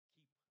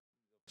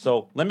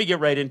So let me get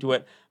right into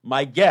it.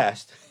 My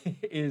guest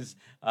is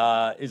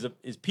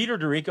Peter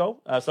Dorico,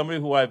 somebody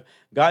who I've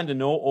gotten to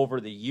know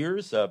over the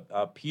years.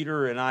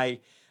 Peter and I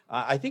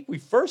think we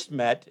first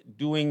met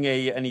doing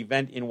an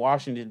event in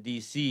Washington,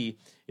 D.C.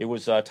 It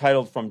was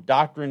titled From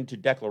Doctrine to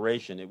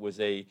Declaration. It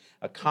was a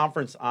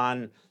conference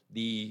on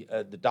the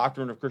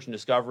doctrine of Christian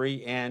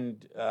discovery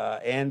and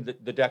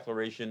the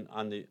Declaration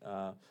on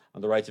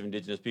the rights of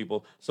indigenous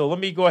people. So let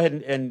me go ahead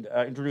and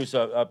introduce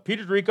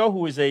Peter Dorico,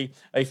 who is a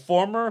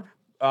former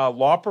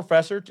law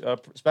professor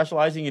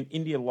specializing in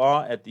Indian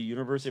law at the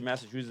University of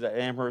Massachusetts at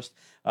Amherst.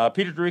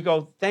 Peter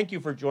Dorico, thank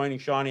you for joining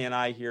Shawnee and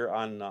I here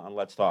on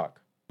Let's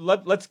Talk.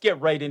 Let's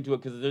get right into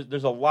it because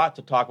there's a lot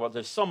to talk about.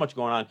 There's so much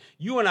going on.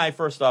 You and I,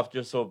 first off,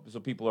 just so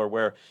people are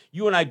aware,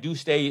 you and I do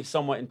stay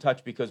somewhat in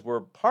touch because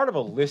we're part of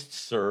a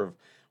listserv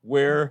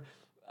where,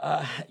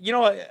 I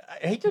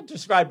hate to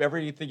describe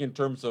everything in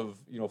terms of,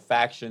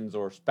 factions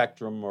or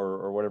spectrum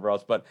or whatever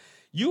else, but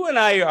you and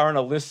I are on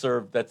a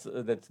listserv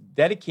that's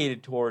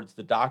dedicated towards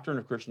the doctrine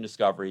of Christian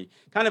discovery,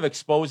 kind of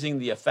exposing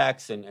the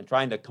effects and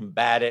trying to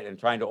combat it and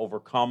trying to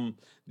overcome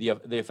the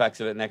effects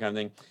of it and that kind of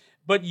thing.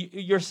 But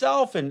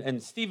yourself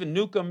and Stephen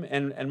Newcomb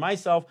and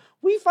myself,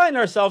 we find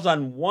ourselves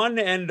on one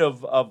end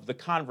of the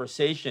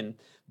conversation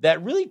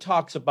that really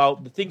talks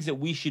about the things that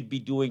we should be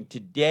doing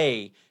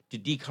today to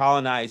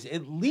decolonize,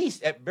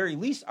 at very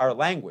least, our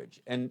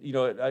language. And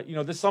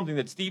this is something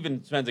that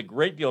Stephen spends a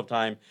great deal of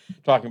time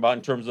talking about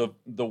in terms of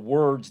the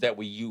words that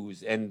we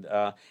use and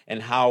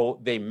how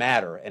they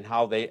matter and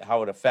how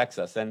it affects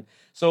us. And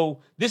so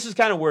this is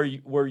kind of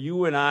where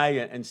you and I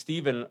and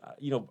Stephen,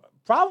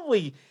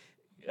 probably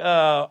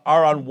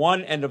are on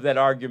one end of that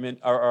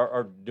argument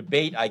or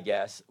debate, I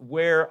guess,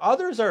 where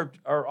others are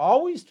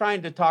always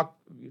trying to talk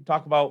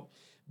about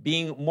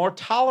being more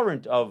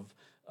tolerant of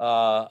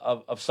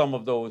some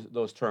of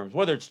those terms,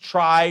 whether it's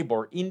tribe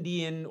or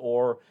Indian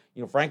or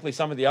frankly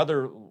some of the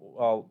other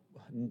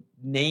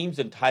names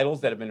and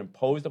titles that have been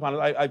imposed upon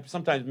us. I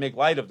sometimes make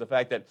light of the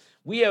fact that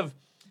we have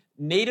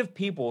native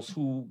peoples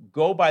who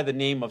go by the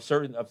name of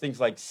things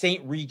like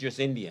St. Regis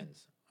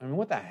Indians. I mean,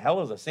 what the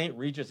hell is a St.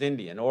 Regis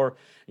Indian? Or,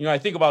 I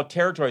think about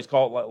territories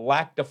called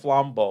Lac de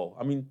Flambeau.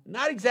 I mean,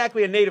 not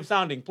exactly a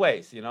native-sounding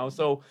place,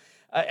 So,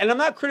 and I'm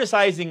not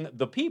criticizing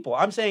the people.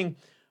 I'm saying,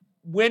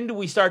 when do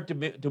we start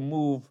to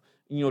move,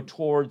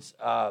 towards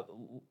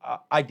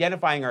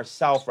identifying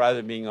ourselves rather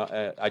than being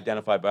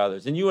identified by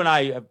others? And you and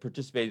I have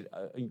participated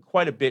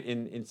quite a bit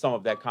in some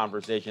of that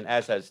conversation,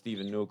 as has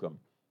Stephen Newcomb.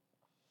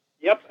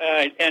 Yep,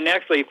 and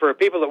actually, for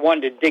people that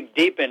wanted to dig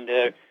deep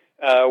into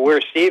where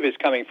Steve is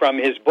coming from,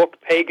 his book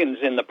 "Pagans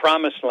in the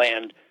Promised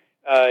Land"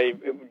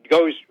 it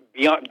goes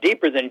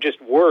deeper than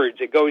just words.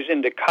 It goes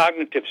into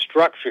cognitive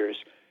structures,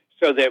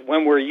 so that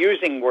when we're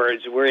using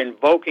words, we're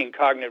invoking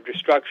cognitive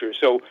structures.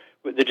 So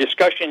the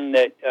discussion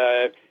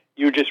that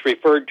you just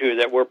referred to,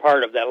 that we're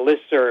part of, that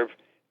listserv,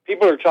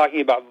 people are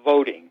talking about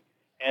voting,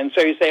 and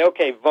so you say,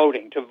 okay,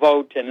 voting, to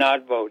vote, to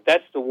not vote.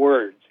 That's the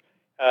words,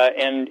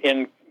 and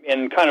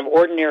in kind of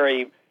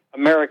ordinary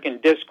American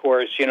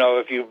discourse,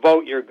 if you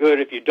vote, you're good.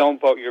 If you don't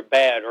vote, you're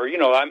bad. Or,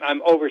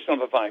 I'm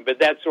oversimplifying, but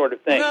that sort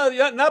of thing.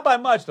 No, not by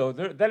much, though.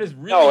 That is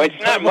really... No,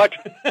 it's not much.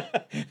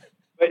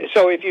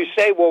 So if you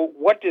say, well,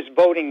 what does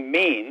voting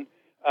mean?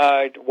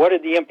 What are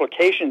the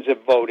implications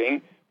of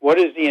voting? What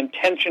is the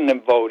intention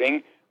of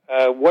voting?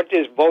 What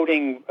does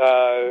voting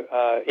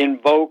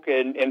invoke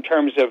in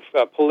terms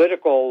of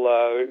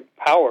political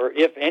power,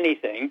 if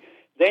anything?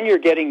 Then you're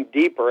getting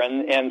deeper.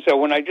 And so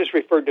when I just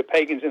referred to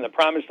Pagans in the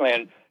Promised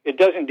Land, it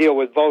doesn't deal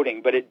with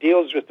voting, but it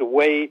deals with the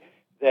way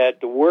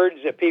that the words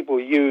that people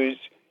use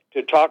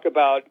to talk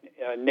about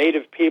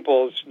native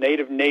peoples,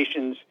 native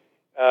nations,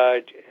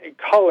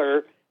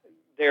 color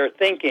their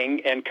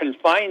thinking and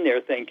confine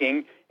their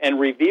thinking and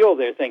reveal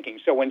their thinking.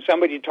 So when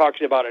somebody talks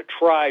about a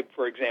tribe,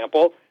 for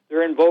example,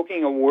 they're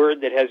invoking a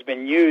word that has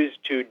been used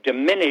to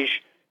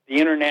diminish the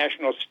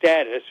international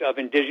status of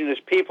indigenous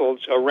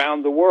peoples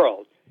around the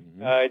world.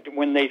 Mm-hmm.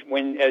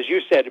 When, as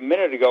you said a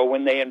minute ago,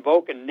 when they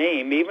invoke a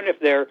name, even if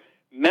they're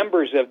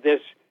members of this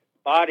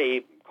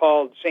body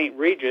called St.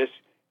 Regis,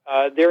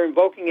 they're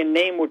invoking a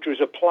name which was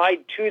applied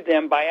to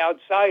them by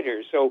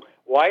outsiders. So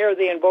why are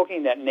they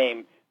invoking that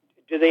name?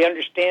 Do they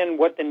understand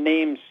what the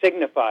name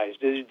signifies?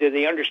 Do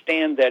they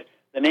understand that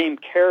the name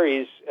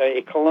carries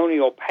a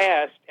colonial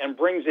past and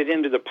brings it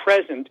into the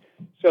present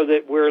so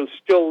that we're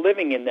still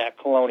living in that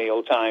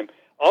colonial time?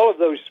 All of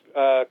those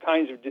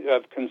kinds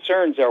of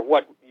concerns are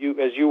what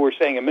as you were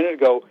saying a minute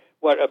ago,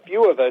 what a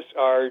few of us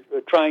are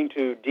trying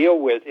to deal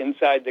with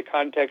inside the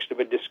context of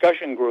a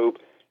discussion group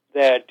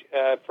that,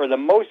 for the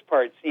most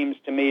part, seems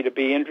to me to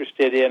be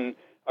interested in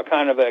a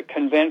kind of a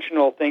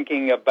conventional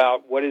thinking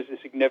about what is the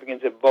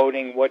significance of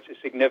voting, what's the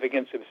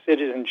significance of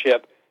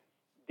citizenship.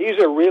 These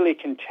are really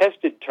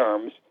contested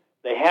terms.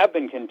 They have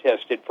been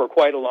contested for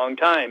quite a long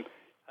time.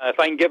 If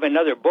I can give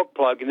another book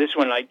plug, and this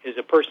one is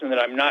a person that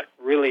I'm not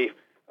really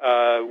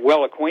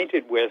well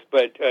acquainted with,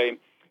 but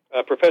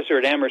a professor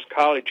at Amherst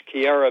College,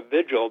 Kiara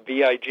Vigil,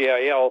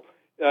 Vigil,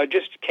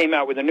 just came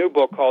out with a new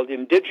book called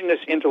Indigenous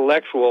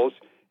Intellectuals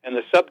and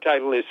the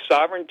subtitle is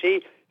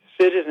Sovereignty,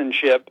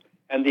 Citizenship,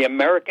 and the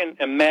American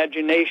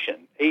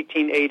Imagination,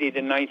 1880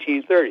 to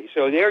 1930.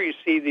 So there you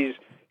see these,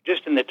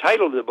 just in the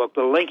title of the book,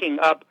 the linking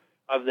up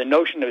of the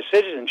notion of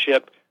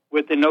citizenship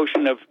with the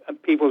notion of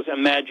people's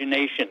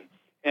imagination.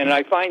 And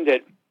I find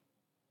that,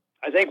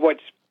 I think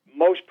what's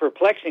most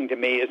perplexing to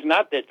me is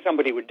not that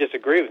somebody would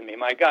disagree with me.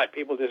 My God,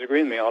 people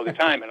disagree with me all the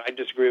time, and I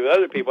disagree with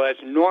other people. That's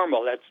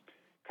normal.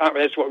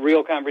 That's what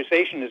real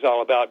conversation is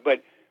all about.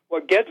 But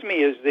what gets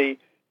me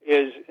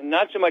is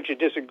not so much a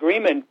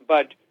disagreement,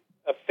 but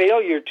a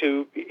failure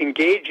to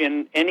engage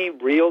in any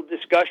real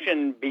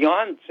discussion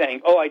beyond saying,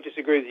 oh, I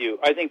disagree with you.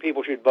 I think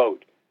people should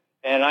vote.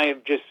 And I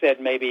have just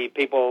said maybe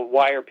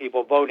why are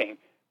people voting?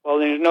 Well,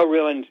 there's no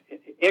real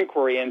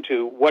inquiry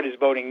into what does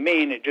voting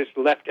mean. It just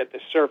left at the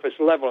surface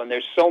level. And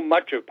there's so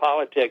much of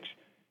politics,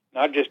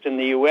 not just in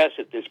the U.S.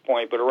 at this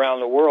point, but around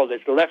the world,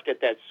 it's left at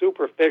that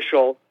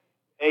superficial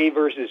A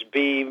versus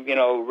B,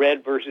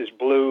 red versus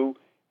blue,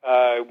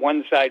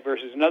 one side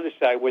versus another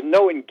side, with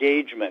no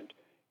engagement.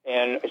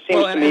 And it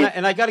seems to me,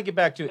 and I got to get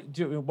back to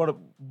one of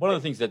the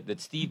things that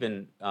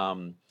Stephen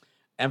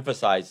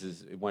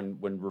emphasizes when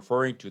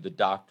referring to the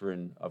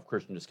doctrine of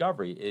Christian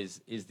discovery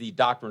is the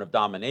doctrine of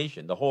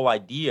domination. The whole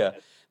idea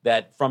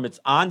that from its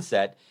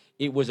onset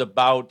it was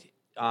about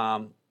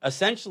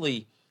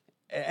essentially,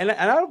 and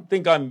I don't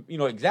think I'm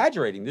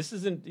exaggerating. This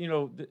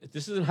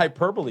isn't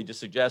hyperbole to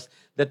suggest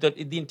that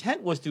the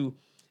intent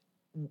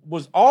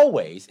was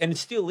always, and it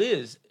still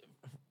is,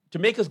 to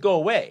make us go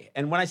away.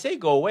 And when I say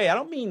go away, I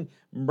don't mean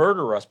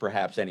murder us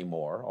perhaps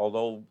anymore,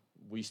 although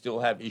we still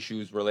have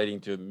issues relating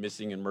to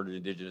missing and murdered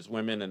Indigenous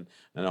women and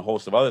a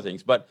host of other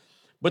things, but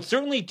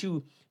certainly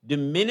to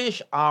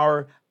diminish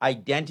our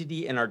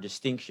identity and our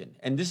distinction.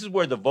 And this is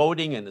where the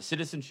voting and the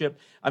citizenship,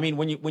 I mean,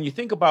 when you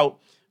think about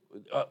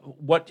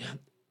what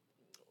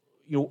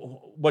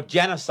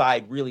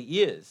genocide really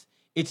is,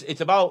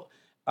 it's about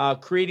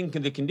creating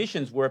the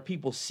conditions where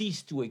people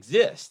cease to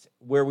exist,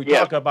 where we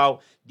talk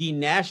about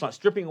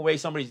stripping away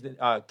somebody's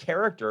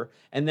character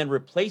and then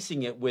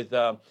replacing it with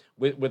a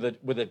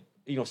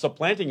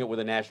supplanting it with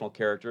a national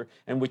character.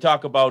 And we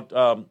talk about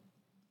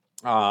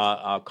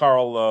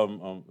Carl,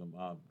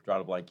 draw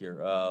a blank here,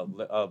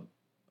 not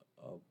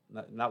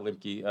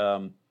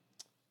Lemke.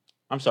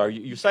 I'm sorry,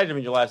 you cited him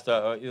in your last.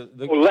 Lemkin.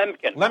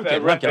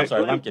 Lemkin. I'm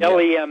sorry, Lemkin.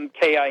 Lemkin.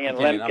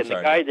 Lemkin,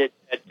 the guy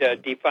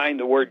that defined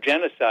the word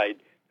genocide.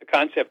 The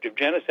concept of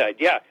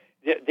genocide, as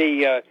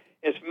a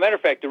matter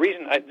of fact, the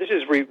reason this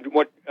is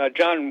what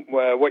John,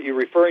 what you're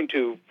referring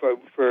to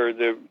for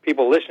the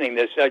people listening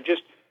to this, I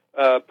just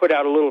put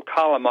out a little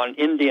column on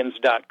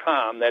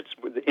Indians.com. That's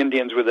with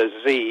Indians with a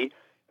Z.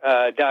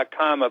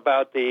 .com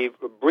about the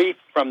brief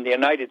from the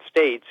United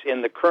States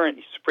in the current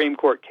Supreme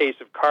Court case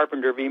of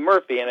Carpenter v.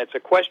 Murphy, and it's a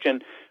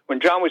question. When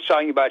John was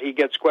talking about he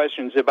gets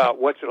questions about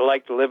what's it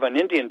like to live on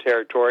Indian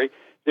territory,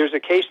 there's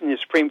a case in the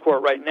Supreme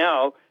Court right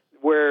now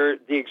where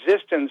the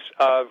existence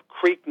of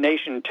Creek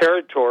Nation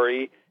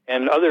territory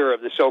and other of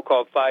the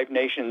so-called Five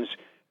Nations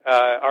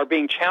are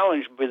being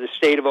challenged by the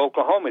state of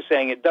Oklahoma,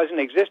 saying it doesn't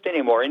exist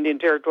anymore. Indian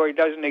territory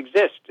doesn't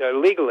exist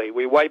legally.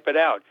 We wipe it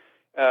out.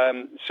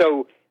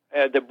 So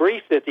the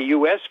brief that the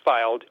U.S.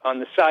 filed on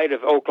the side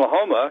of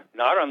Oklahoma,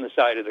 not on the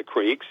side of the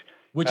Creeks,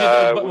 which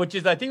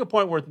is I think a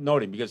point worth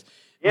noting, because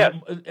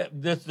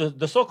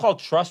the so-called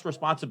trust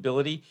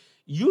responsibility.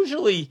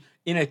 Usually,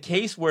 in a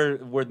case where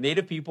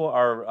Native people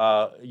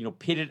are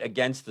pitted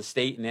against the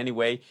state in any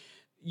way,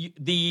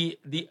 the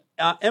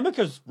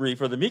amicus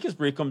brief or the amicus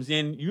brief comes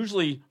in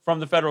usually from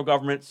the federal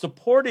government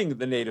supporting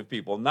the Native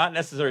people, not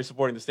necessarily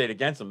supporting the state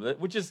against them.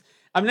 Which is,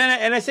 and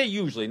I say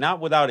usually, not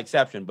without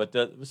exception, but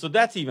so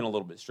that's even a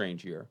little bit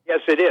strange here.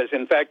 Yes, it is.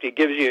 In fact,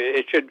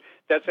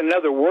 that's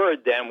another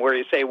word then where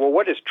you say, well,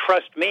 what does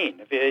trust mean?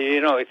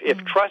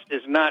 If trust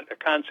is not a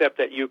concept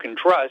that you can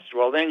trust,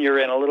 well, then you're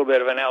in a little bit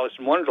of an Alice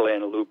in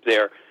Wonderland loop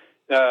there.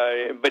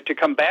 But to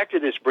come back to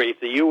this brief,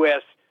 the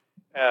U.S.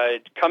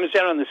 Comes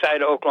in on the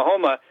side of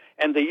Oklahoma,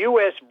 and the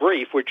U.S.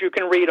 brief, which you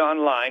can read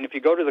online, if you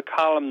go to the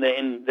column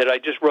that I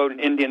just wrote in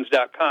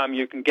Indians.com,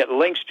 you can get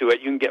links to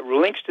it. You can get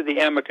links to the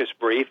amicus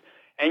brief,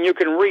 and you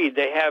can read.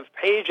 They have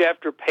page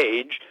after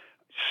page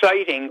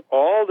citing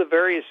all the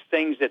various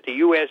things that the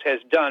U.S. has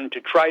done to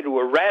try to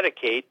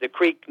eradicate the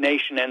Creek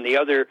Nation and the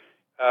other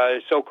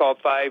so-called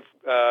five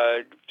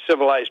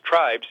civilized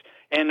tribes.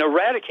 And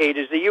eradicate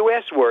is the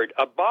U.S. word.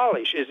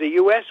 Abolish is the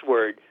U.S.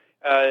 word.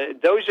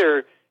 Those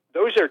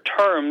are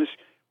terms,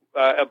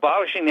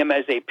 abolishing them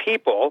as a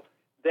people,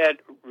 that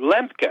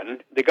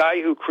Lemkin, the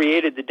guy who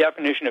created the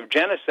definition of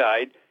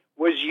genocide,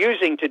 was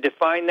using to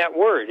define that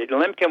word.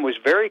 Lemkin was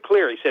very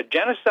clear. He said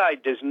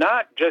genocide does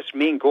not just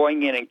mean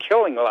going in and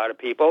killing a lot of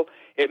people.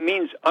 It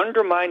means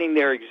undermining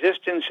their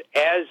existence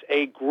as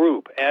a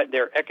group,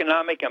 their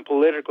economic and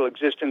political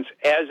existence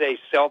as a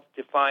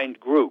self-defined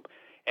group.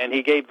 And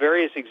he gave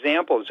various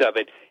examples of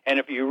it. And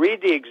if you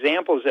read the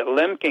examples that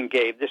Lemkin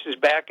gave, this is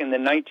back in the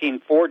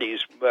 1940s,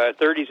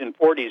 30s and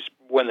 40s,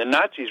 when the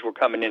Nazis were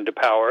coming into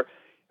power,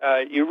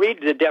 you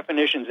read the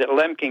definitions that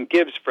Lemkin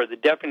gives for the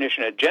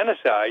definition of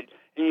genocide,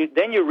 and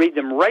then you read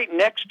them right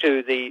next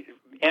to the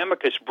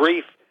amicus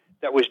brief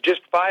that was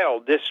just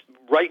filed this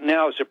right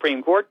now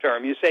Supreme Court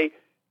term, you say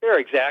they're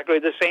exactly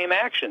the same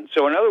action.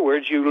 So in other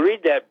words, you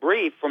read that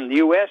brief from the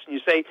U.S. and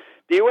you say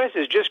the U.S.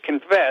 has just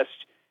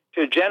confessed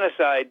to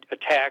genocide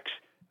attacks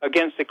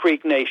against the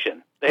Creek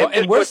Nation.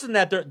 And worse than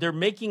that, they're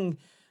making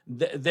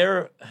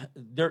they're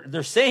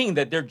saying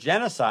that their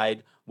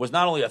genocide was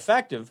not only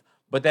effective,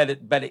 but that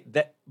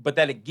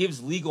it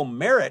gives legal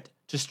merit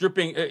to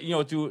stripping,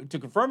 to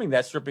confirming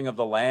that stripping of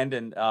the land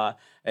and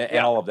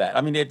all of that.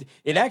 I mean,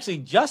 it actually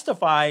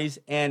justifies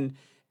and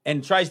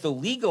tries to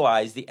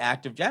legalize the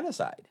act of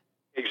genocide.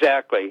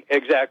 Exactly.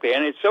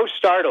 And it's so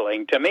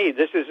startling to me.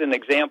 This is an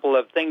example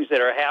of things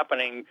that are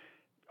happening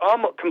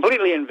almost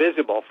completely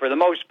invisible for the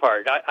most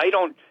part. I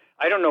don't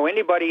know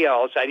anybody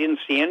else. I didn't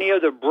see any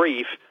other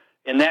brief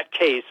in that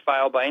case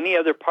filed by any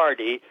other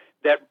party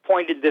that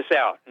pointed this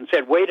out and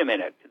said, wait a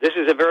minute, this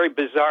is a very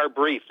bizarre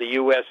brief the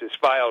U.S. has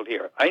filed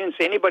here. I didn't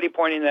see anybody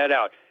pointing that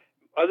out.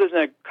 Other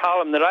than a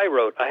column that I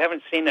wrote, I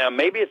haven't seen that.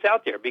 Maybe it's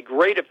out there. It'd be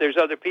great if there's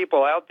other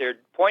people out there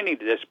pointing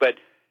to this, but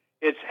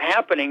it's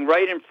happening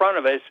right in front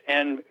of us,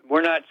 and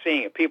we're not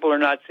seeing it. People are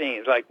not seeing it.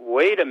 It's like,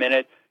 wait a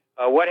minute,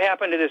 what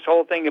happened to this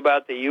whole thing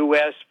about the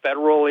U.S.,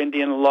 federal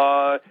Indian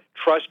law,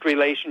 trust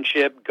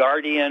relationship,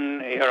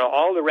 guardian,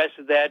 all the rest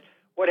of that?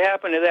 What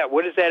happened to that?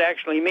 What does that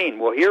actually mean?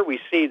 Well, here we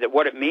see that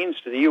what it means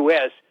to the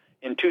U.S.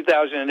 in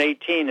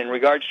 2018 in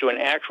regards to an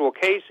actual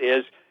case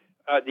is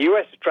the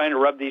U.S. is trying to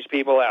rub these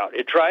people out.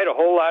 It tried a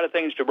whole lot of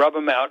things to rub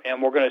them out,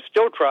 and we're going to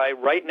still try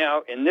right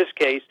now in this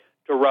case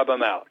to rub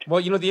them out.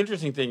 Well, the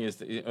interesting thing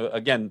is,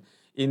 again,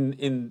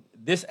 in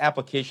this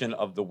application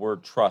of the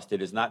word trust,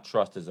 it is not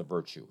trust as a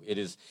virtue. It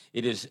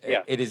is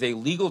a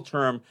legal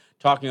term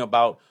talking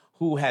about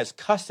who has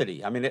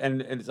custody. I mean,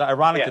 and it's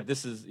ironic that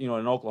this is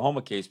an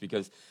Oklahoma case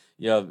because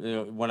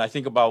when I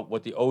think about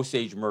what the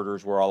Osage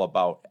murders were all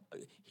about,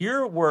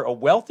 here were a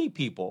wealthy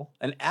people,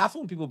 an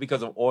affluent people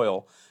because of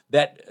oil,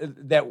 that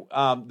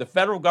the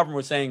federal government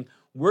was saying,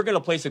 we're going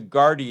to place a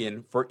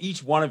guardian for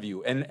each one of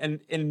you,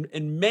 and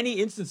in many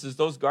instances,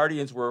 those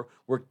guardians were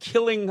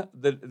killing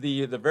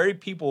the very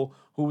people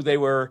who they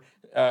were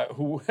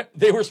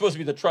supposed to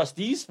be the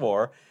trustees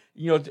for,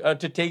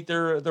 to take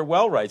their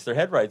well rights, their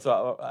head rights.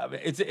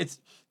 It's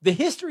the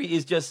history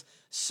is just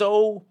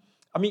so.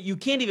 I mean, you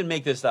can't even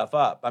make this stuff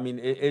up. I mean,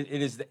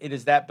 it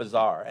is that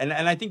bizarre, and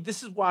I think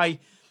this is why,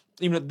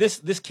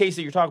 this case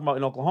that you're talking about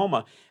in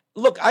Oklahoma.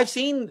 Look, I've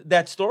seen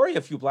that story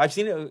a few. I've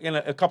seen it in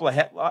a couple of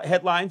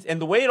headlines, and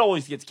the way it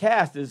always gets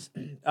cast is,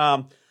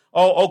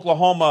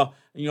 Oklahoma.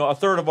 A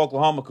third of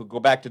Oklahoma could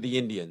go back to the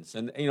Indians,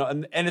 and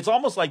it's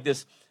almost like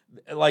this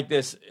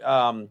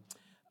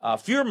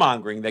fear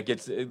mongering that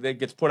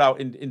gets put out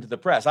into the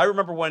press. I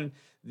remember when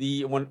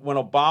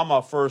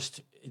Obama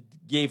first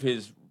gave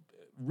his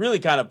really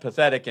kind of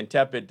pathetic and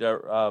tepid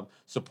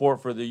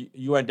support for the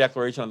UN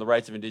Declaration on the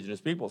Rights of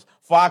Indigenous Peoples.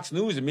 Fox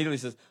News immediately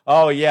says,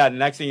 oh, yeah, the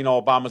next thing you know,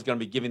 Obama's going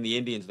to be giving the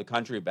Indians the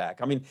country back.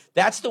 I mean,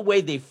 that's the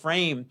way they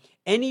frame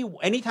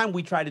anytime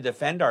we try to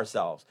defend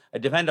ourselves,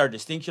 defend our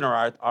distinction or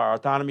our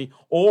autonomy,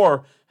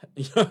 or,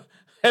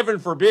 heaven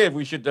forbid,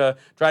 we should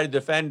try to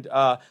defend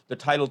the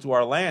title to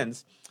our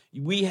lands.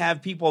 We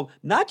have people,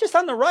 not just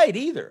on the right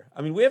either.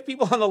 I mean, we have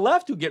people on the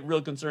left who get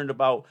real concerned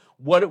about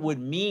what it would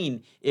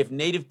mean if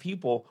Native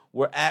people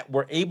were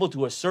able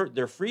to assert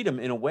their freedom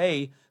in a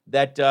way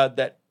that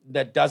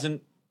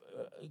doesn't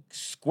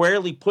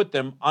squarely put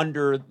them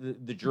under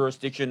the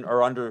jurisdiction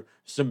or under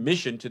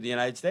submission to the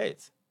United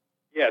States.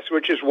 Yes,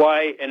 which is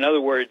why, in other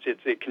words,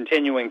 it's a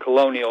continuing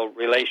colonial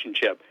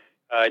relationship.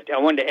 I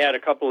wanted to add a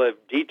couple of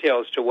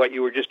details to what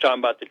you were just talking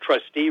about, the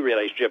trustee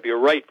relationship. You're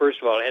right,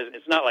 first of all,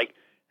 it's not like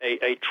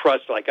a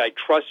trust, like I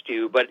trust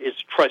you, but it's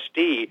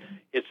trustee.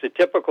 It's the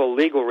typical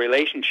legal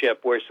relationship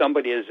where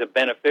somebody is a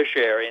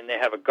beneficiary and they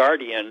have a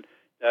guardian,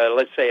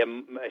 let's say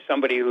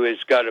somebody who has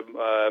got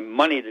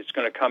money that's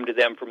going to come to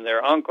them from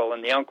their uncle,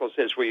 and the uncle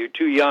says, well, you're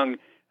too young,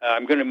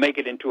 I'm going to make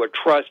it into a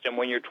trust, and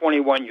when you're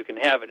 21, you can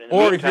have it.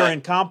 Or if you're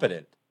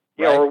incompetent.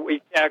 Yeah, right?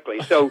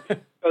 Exactly. So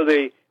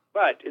the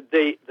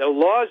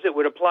laws that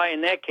would apply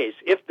in that case,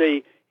 if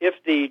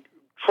the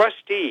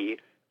trustee,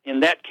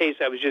 in that case,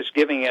 I was just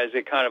giving as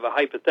a kind of a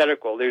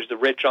hypothetical, there's the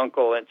rich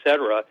uncle, et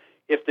cetera.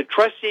 If the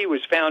trustee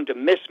was found to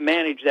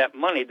mismanage that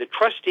money, the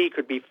trustee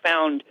could be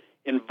found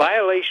in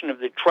violation of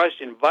the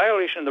trust, in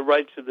violation of the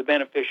rights of the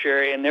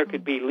beneficiary, and there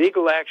could be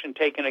legal action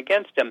taken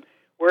against him.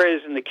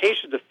 Whereas in the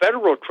case of the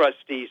federal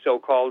trustee,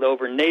 so-called,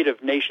 over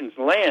Native nations'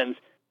 lands,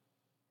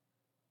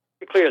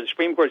 the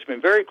Supreme Court's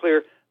been very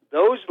clear,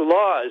 those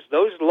laws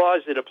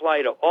that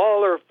apply to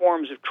all our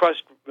forms of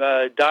trust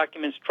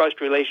documents, trust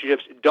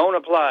relationships, don't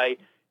apply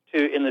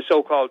in the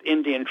so-called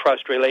Indian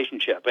trust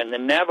relationship. And the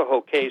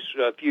Navajo case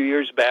a few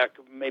years back,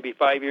 maybe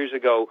 5 years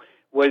ago,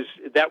 was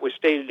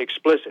stated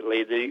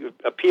explicitly. The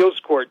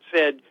appeals court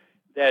said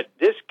that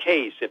this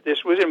case, if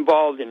this was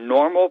involved in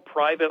normal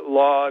private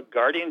law,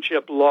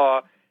 guardianship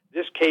law,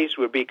 this case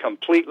would be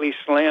completely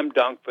slam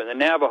dunk for the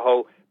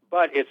Navajo,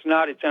 but it's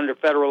not. It's under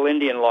federal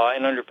Indian law,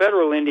 and under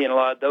federal Indian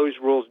law, those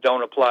rules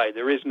don't apply.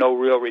 There is no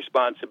real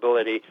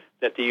responsibility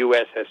that the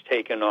U.S. has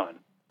taken on.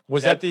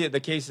 Was that the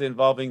case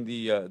involving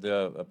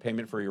the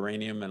payment for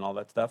uranium and all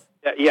that stuff?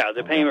 Yeah,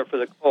 the payment for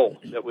the coal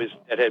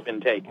that had been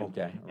taken.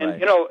 Okay,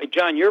 right. And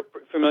John, you're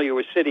familiar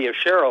with City of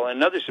Sherrill,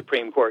 another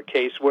Supreme Court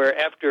case where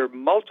after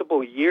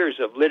multiple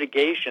years of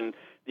litigation,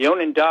 the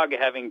Onondaga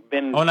having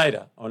been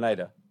Oneida,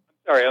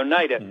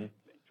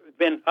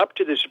 been up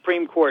to the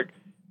Supreme Court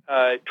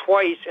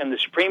twice, and the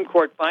Supreme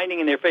Court finding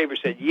in their favor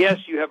said, yes,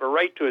 you have a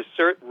right to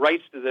assert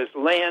rights to this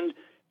land.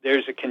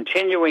 There's a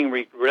continuing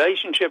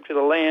relationship to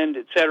the land,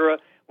 etc.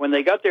 When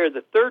they got there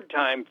the third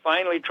time,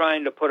 finally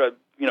trying to put a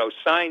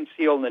sign,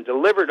 seal, and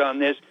delivered on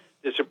this,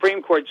 the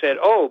Supreme Court said,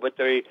 oh, but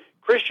the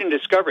Christian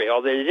discovery,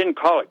 although they didn't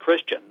call it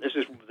Christian. This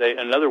is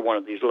another one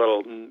of these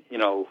little,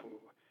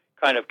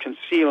 kind of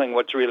concealing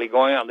what's really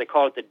going on. They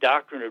call it the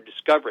doctrine of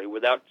discovery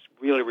without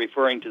really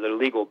referring to the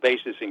legal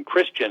basis in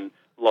Christian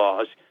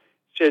laws.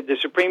 So the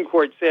Supreme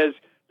Court says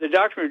the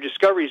doctrine of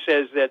discovery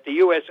says that the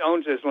U.S.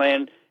 owns this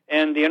land,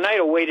 and the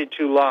Oneida waited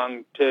too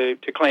long to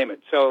claim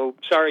it. So,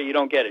 sorry, you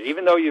don't get it.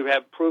 Even though you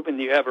have proven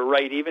that you have a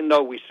right, even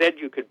though we said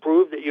you could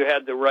prove that you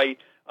had the right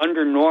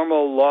under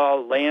normal law,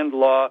 land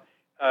law,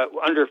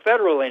 under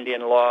federal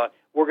Indian law,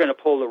 we're going to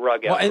pull the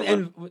rug out. Well,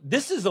 and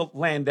this is a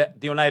land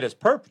that the Oneidas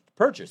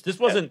purchased. This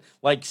wasn't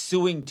like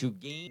suing to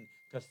gain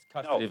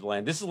custody of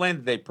land. This is land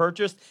that they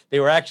purchased. They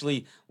were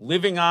actually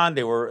living on.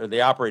 They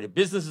operated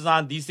businesses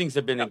on. These things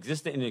have been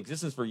in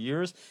existence for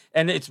years.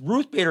 And it's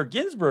Ruth Bader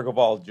Ginsburg of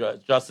all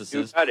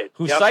justices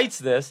who cites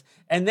this.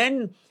 And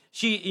then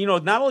she,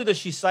 not only does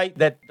she cite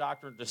that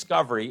doctrine of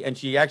discovery, and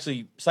she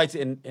actually cites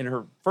it in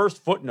her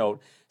first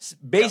footnote,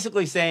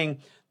 basically saying,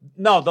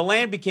 no, the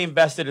land became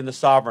vested in the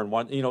sovereign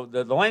one.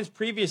 The lands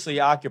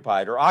previously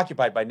occupied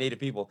by Native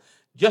people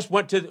just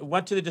went to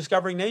the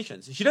discovering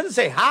nations. She doesn't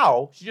say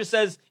how. She just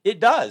says it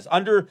does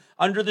under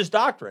this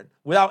doctrine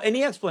without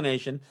any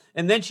explanation.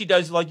 And then she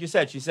does, like you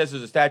said, she says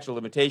there's a statute of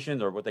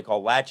limitations or what they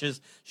call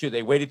latches.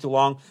 They waited too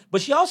long.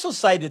 But she also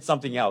cited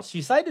something else.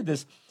 She cited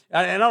this.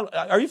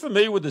 Are you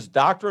familiar with this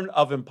doctrine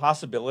of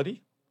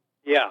impossibility?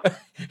 Yeah.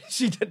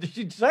 She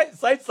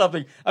cites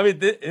something. I mean,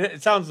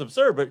 it sounds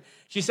absurd, but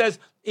she says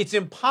it's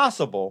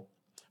impossible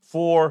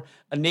for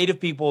a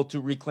Native people to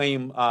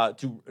reclaim,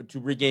 to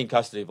regain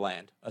custody of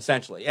land,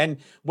 essentially. And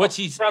what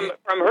she's from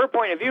her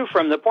point of view,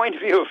 from the point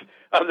of view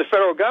of the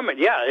federal government,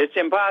 yeah, it's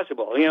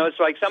impossible. It's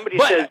like somebody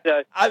says,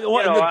 I'm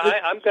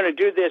going to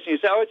do this, and you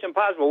say, oh, it's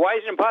impossible. Why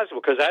is it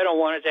impossible? Because I don't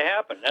want it to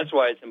happen. That's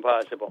why it's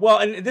impossible. Well,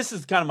 and this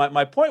is kind of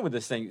my point with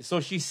this thing. So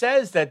she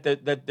says that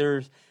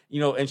there's,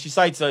 and she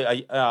cites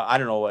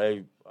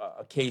a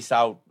case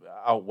out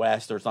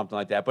west or something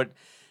like that, but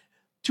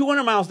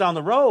 200 miles down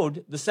the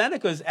road, the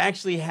Senecas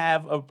actually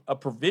have a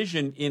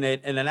provision in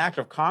an act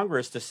of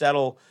Congress to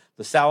settle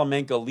the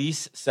Salamanca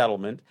lease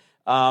settlement,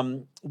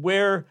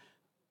 where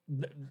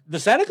the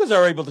Senecas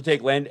are able to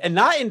take land and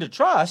not into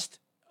trust,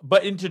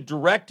 but into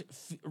direct,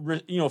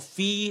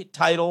 fee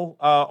title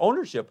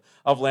ownership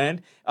of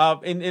land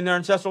in their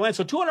ancestral land.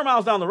 So 200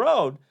 miles down the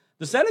road,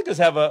 the Senecas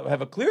have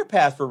a clear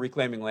path for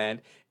reclaiming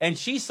land, and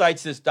she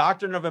cites this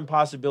doctrine of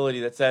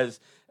impossibility that says,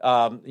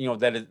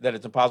 that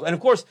it's impossible. And of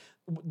course,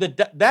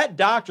 that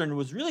doctrine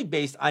was really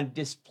based on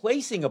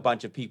displacing a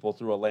bunch of people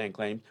through a land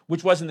claim,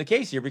 which wasn't the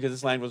case here because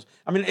this land was.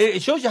 I mean,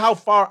 it shows you how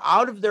far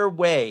out of their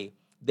way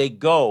they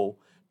go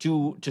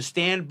to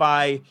stand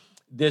by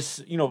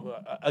this.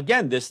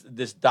 Again,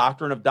 this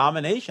doctrine of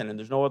domination, and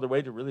there's no other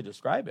way to really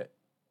describe it.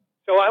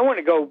 So I want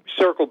to go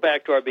circle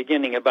back to our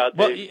beginning about the...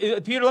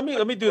 Well, Peter, let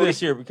me do this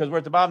here because we're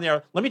at the bottom of the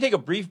hour. Let me take a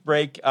brief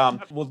break.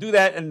 We'll do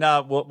that, and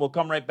we'll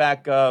come right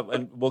back,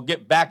 and we'll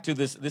get back to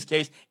this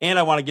case. And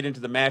I want to get into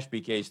the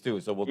Mashpee case, too,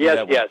 so we'll do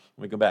that when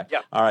we come back.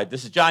 Yeah. All right,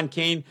 this is John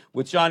Kane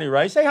with Shawnee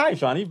Rice. Say hi,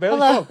 Shawnee. Barely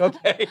spoke.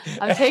 Okay.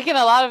 I'm taking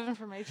a lot of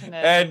information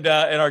in. And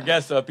our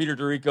guest, Peter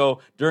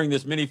Dorico, during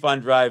this mini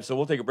fund drive. So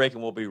we'll take a break,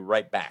 and we'll be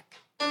right back.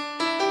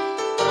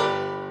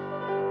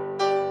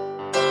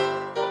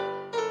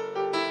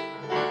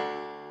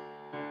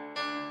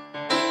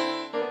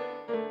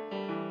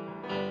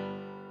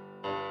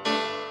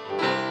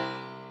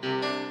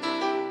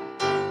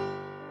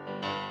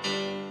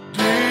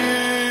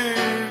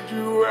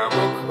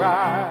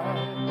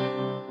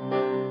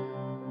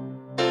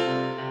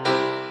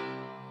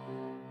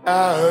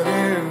 Out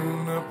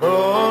in the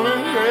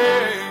pouring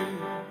rain,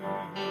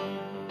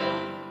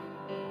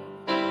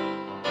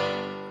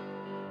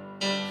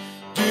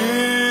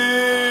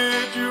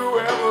 did you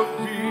ever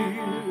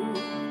feel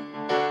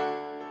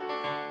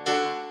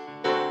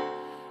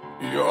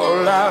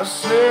your life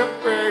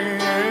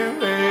slipping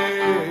away?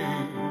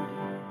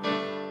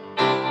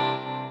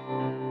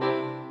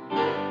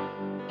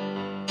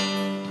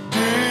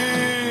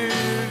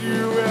 Did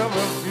you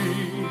ever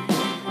feel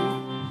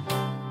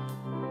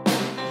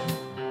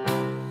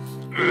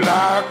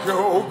like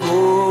you're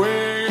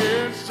going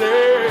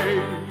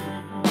insane?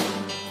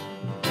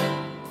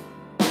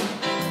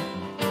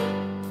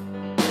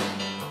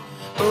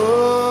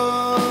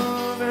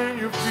 Oh, then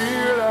you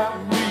feel like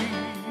me,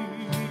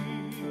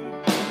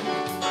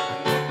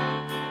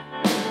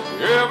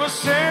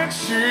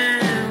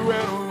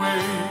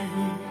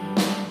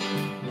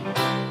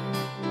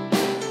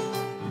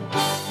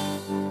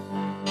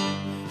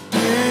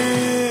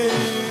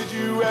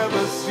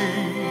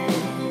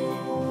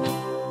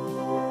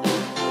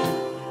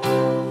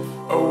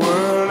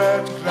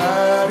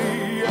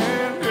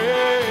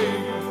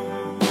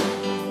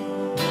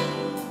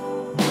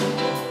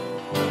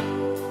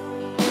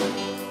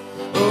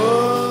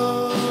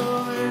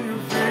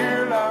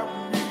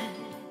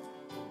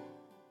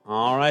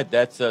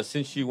 That's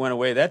Since She Went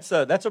Away. That's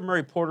a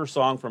Murray Porter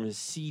song from his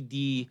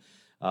CD,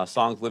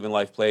 Songs Living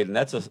Life Played, and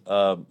that's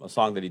a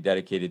song that he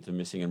dedicated to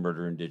missing and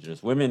murdered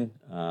Indigenous women.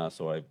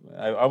 So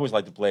I always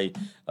like to play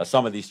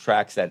some of these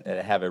tracks that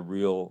have a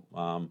real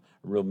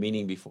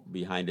meaning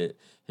behind it.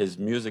 His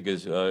music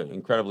is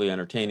incredibly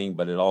entertaining,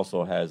 but it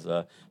also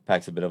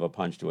packs a bit of a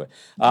punch to it.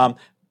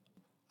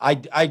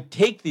 I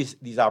take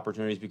these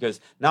opportunities because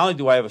not only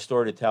do I have a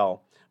story to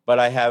tell, but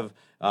I have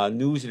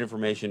news and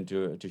information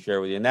to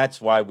share with you. And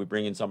that's why we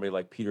bring in somebody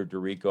like Peter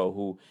Dorico,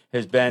 who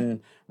has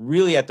been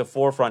really at the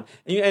forefront.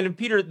 And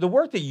Peter, the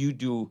work that you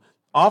do,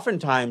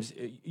 oftentimes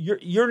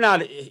you're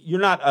not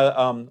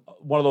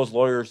one of those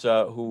lawyers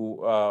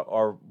who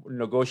are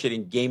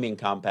negotiating gaming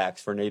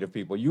compacts for Native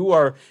people.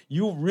 You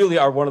really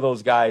are one of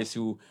those guys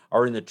who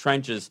are in the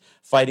trenches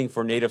fighting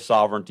for Native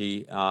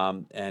sovereignty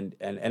and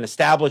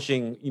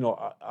establishing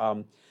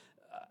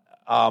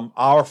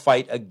our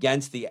fight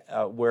against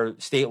where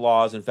state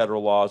laws and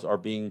federal laws are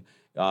being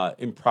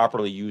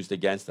improperly used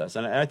against us,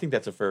 and I think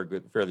that's a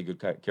fairly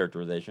good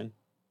characterization.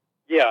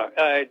 Yeah,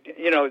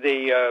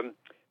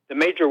 the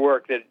major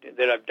work that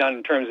I've done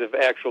in terms of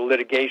actual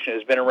litigation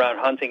has been around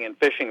hunting and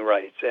fishing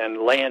rights and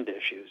land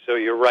issues. So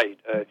you're right.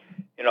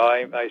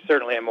 I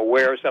certainly am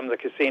aware of some of the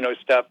casino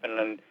stuff,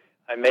 and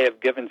I may have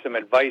given some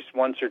advice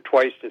once or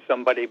twice to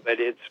somebody, but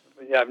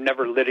I've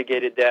never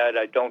litigated that.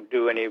 I don't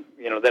do any,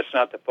 that's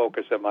not the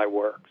focus of my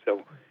work.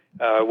 So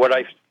what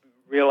I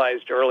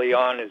realized early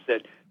on is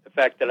that the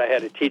fact that I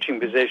had a teaching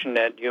position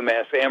at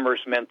UMass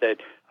Amherst meant that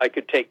I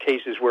could take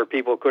cases where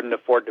people couldn't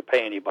afford to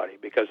pay anybody,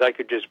 because I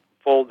could just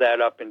fold that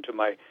up into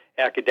my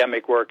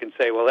academic work and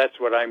say, well, that's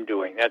what I'm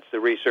doing. That's the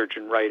research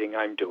and writing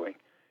I'm doing.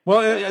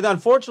 Well,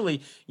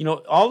 unfortunately,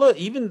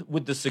 even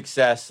with the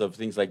success of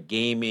things like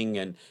gaming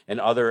and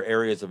other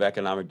areas of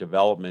economic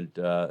development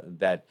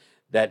that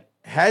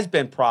has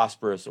been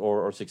prosperous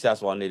or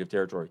successful on Native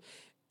territory,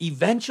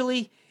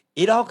 eventually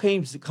it all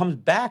comes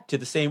back to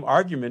the same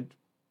argument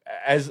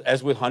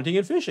as with hunting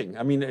and fishing.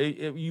 I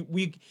mean,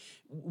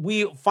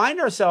 we find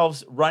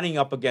ourselves running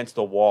up against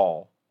a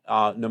wall.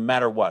 No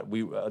matter what,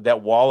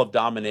 that wall of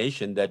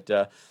domination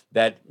that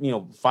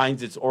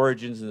finds its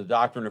origins in the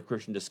doctrine of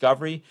Christian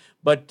discovery,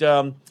 but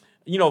that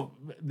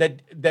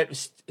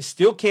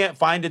still can't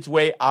find its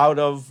way out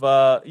of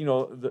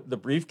the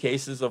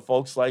briefcases of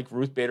folks like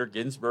Ruth Bader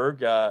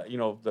Ginsburg, a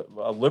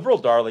liberal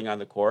darling on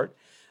the court,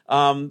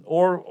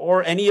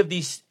 or any of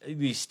these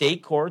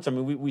state courts. I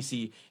mean, we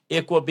see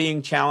ICWA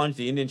being challenged,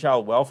 the Indian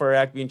Child Welfare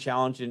Act being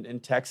challenged in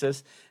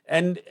Texas,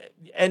 and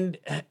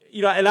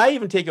I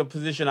even take a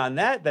position on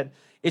that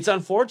it's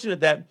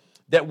unfortunate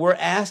that we're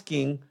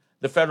asking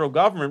the federal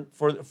government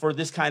for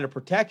this kind of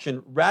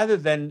protection rather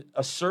than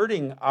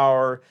asserting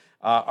our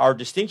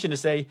distinction to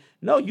say,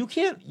 no, you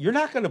can't. You're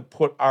not going to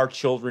put our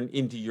children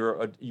into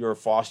your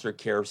foster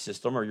care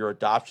system or your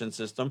adoption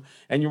system,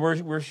 and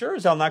we're sure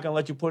as hell not going to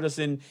let you put us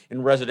in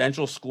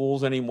residential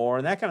schools anymore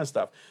and that kind of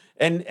stuff.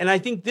 And I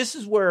think this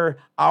is where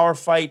our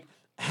fight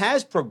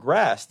has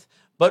progressed.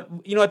 But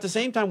at the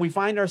same time, we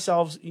find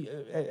ourselves,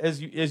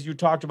 as you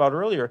talked about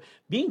earlier,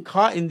 being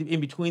caught in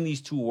between these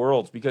two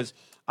worlds. Because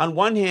on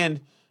one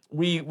hand,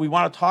 we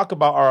want to talk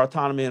about our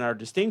autonomy and our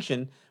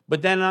distinction,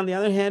 but then on the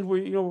other hand,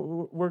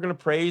 we're going to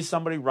praise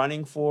somebody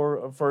running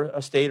for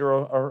a state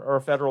or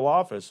a federal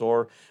office,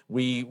 or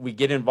we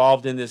get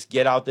involved in this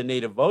get out the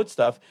native vote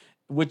stuff,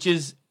 which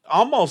is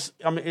almost,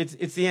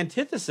 it's the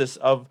antithesis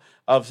of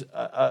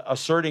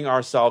asserting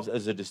ourselves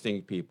as a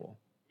distinct people.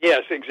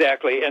 Yes,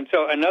 exactly. And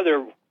so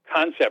another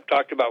concept,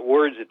 talked about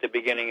words at the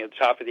beginning at the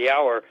top of the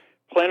hour.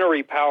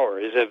 Plenary power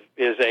is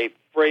a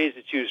phrase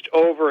that's used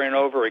over and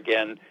over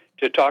again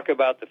to talk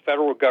about the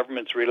federal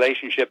government's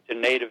relationship to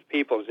Native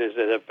peoples, is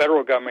that the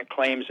federal government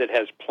claims it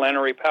has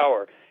plenary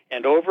power.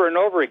 And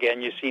over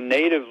again, you see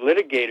Native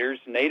litigators,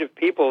 Native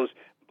peoples,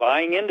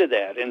 buying into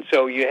that. And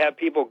so you have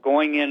people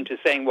going into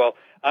saying, well,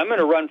 I'm going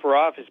to run for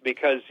office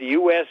because the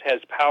U.S.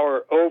 has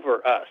power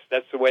over us.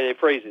 That's the way they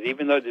phrase it,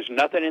 even though there's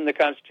nothing in the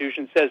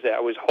Constitution that says that.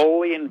 It was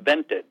wholly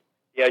invented,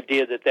 the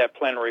idea that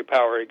plenary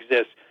power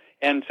exists.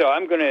 And so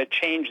I'm going to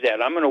change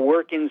that. I'm going to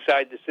work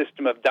inside the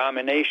system of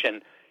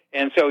domination.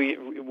 And so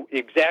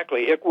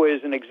exactly, ICWA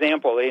is an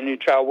example. The Indian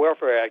Child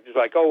Welfare Act is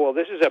like, oh, well,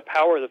 this is a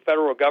power the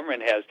federal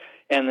government has.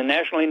 And the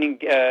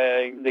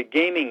the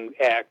Gaming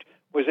Act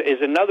is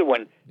another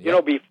one.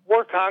 Yeah.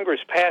 Before Congress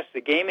passed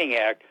the Gaming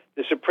Act,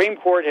 the Supreme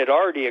Court had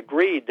already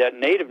agreed that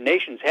Native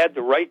nations had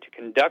the right to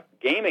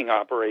conduct gaming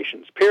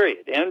operations,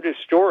 period. End of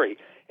story.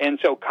 And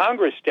so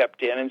Congress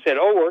stepped in and said,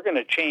 oh, we're going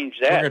to change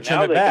that. We're going to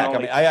trim it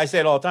back. I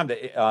say it all the time.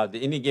 The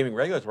Indian Gaming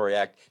Regulatory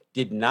Act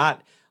did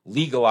not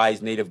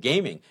legalize native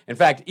gaming. In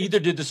fact, either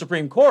did the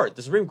Supreme Court.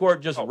 The Supreme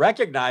Court just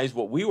recognized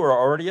what we were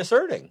already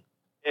asserting.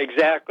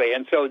 Exactly.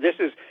 And so this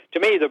is, to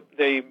me,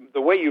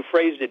 the way you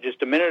phrased it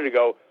just a minute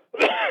ago,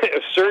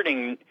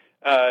 asserting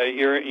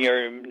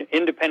your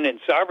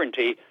independent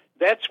sovereignty,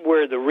 that's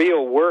where the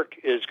real work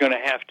is going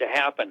to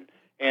happen.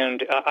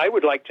 And I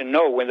would like to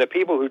know, when the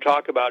people who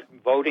talk about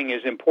voting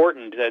is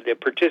important,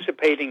 that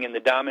participating in the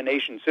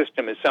domination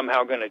system is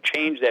somehow going to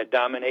change that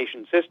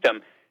domination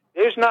system,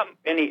 there's not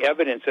any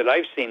evidence that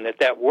I've seen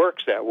that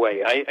works that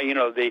way.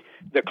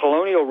 The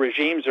colonial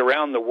regimes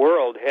around the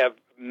world have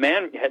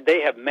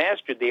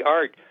mastered the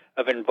art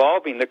of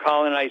involving the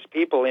colonized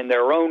people in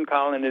their own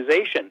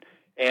colonization,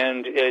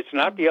 and it's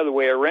not the other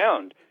way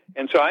around.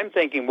 And so I'm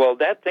thinking, well,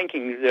 that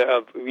thinking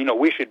of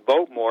we should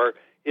vote more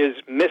is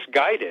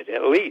misguided,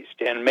 at least,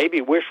 and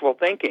maybe wishful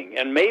thinking,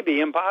 and maybe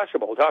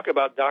impossible. Talk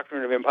about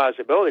doctrine of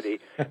impossibility.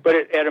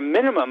 But at a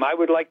minimum, I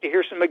would like to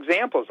hear some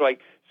examples. Like,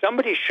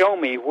 somebody show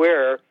me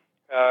where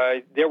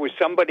there was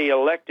somebody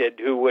elected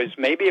who was,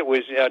 maybe it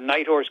was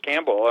Nighthorse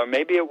Campbell, or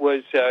maybe it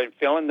was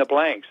fill in the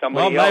blank,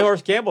 somebody else.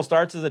 Nighthorse Campbell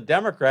starts as a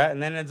Democrat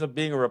and then ends up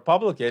being a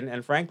Republican,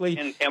 and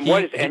frankly...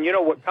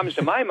 what comes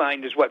to my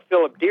mind is what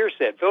Philip Deere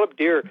said. Philip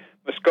Deere,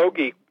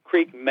 Muskogee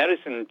Creek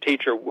medicine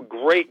teacher,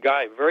 great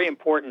guy, very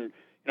important.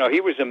 He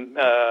was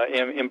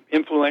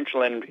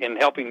influential in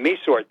helping me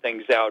sort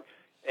things out.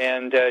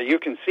 And you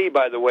can see,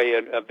 by the way,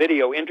 a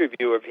video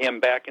interview of him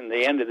back in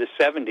the end of the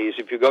 70s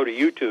if you go to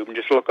YouTube and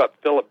just look up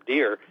Philip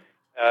Deere.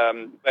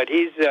 But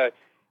he's,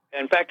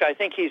 in fact, I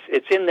think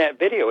it's in that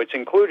video. It's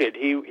included.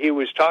 He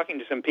was talking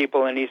to some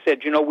people, and he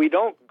said, we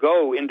don't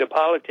go into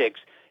politics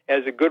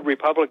as a good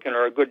Republican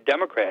or a good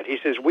Democrat. He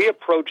says, we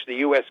approach the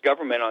U.S.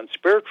 government on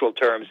spiritual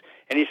terms,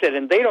 and he said,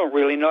 and they don't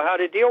really know how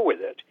to deal with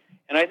it.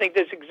 And I think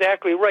that's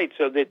exactly right,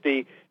 so that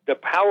the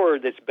power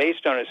that's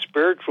based on a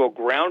spiritual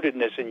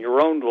groundedness in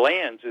your own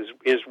lands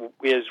is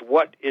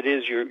what it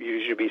is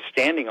you should be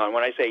standing on.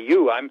 When I say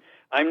you,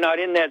 I'm not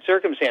in that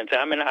circumstance.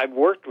 I've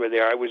worked with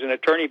there. I was an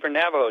attorney for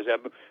Navajos.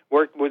 I've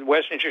worked with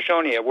Western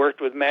Shoshone. I've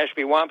worked with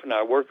Mashpee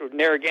Wampanoag. I've worked with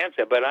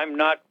Narragansett, but I'm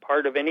not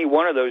part of any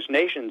one of those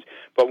nations.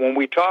 But when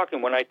we talk,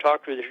 and when I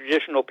talk to the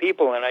traditional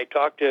people, and I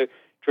talk to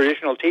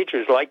traditional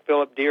teachers like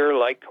Philip Deere,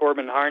 like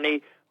Corbin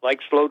Harney, like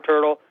Slow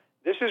Turtle,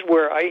 this is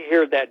where I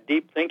hear that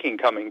deep thinking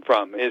coming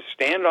from, is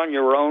stand on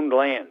your own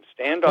land.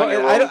 Stand on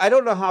your own. I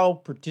don't know how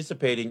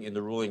participating in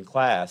the ruling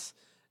class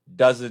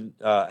doesn't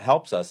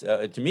helps us.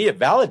 To me, it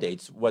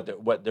validates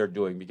what they're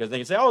doing, because they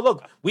can say, oh,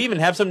 look, we even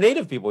have some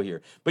Native people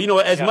here. But,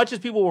 as much as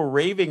people were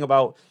raving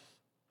about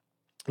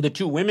the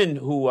two women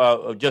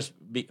who just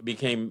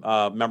became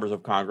members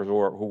of Congress,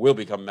 or who will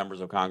become members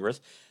of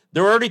Congress,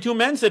 there were already two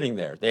men sitting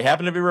there. They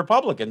happened to be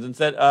Republicans and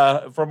said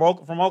from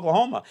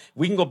Oklahoma.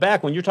 We can go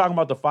back when you're talking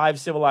about the 5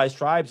 civilized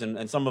tribes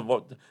and some of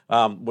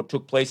what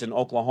took place in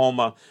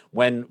Oklahoma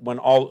when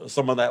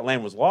some of that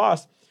land was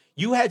lost.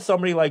 You had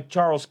somebody like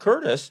Charles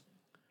Curtis,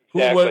 who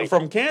was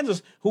from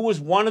Kansas, who was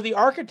one of the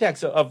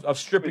architects of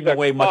stripping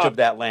away much of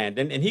that land,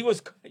 and he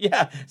was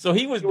So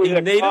he was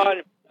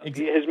Native.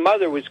 His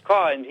mother was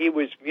Kaw, and he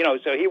was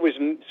so he was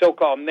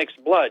so-called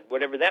mixed blood,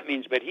 whatever that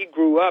means. But he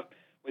grew up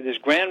with his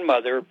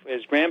grandmother,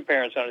 his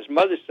grandparents on his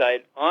mother's side,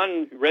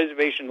 on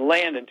reservation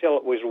land until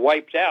it was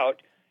wiped out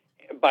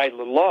by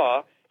the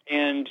law.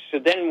 And so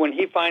then when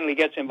he finally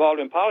gets involved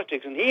in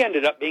politics, and he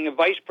ended up being a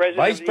vice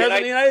president of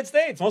the United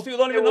States. Most people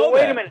don't even know that.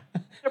 Wait a minute.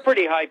 That's a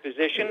pretty high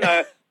position.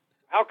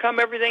 How come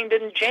everything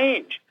didn't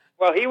change?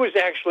 Well, he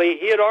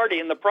had already,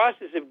 in the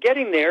process of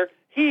getting there,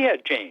 he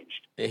had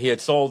changed. He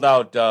had sold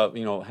out,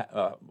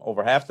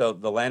 over half the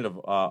land of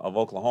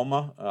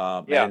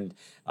Oklahoma,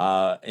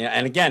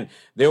 and again,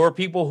 there were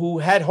people who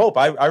had hope.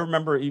 I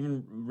remember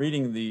even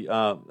reading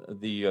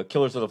the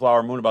Killers of the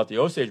Flower Moon about the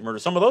Osage murder.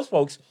 Some of those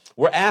folks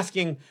were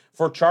asking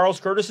for Charles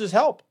Curtis's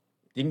help.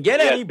 Didn't get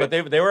any, but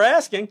they were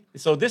asking.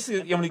 So this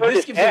gives you an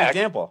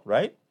example,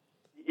 right?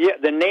 Yeah,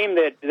 the name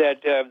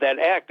that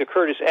act, the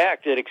Curtis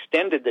Act, that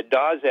extended the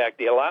Dawes Act,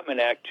 the Allotment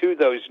Act, to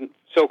those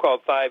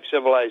so-called 5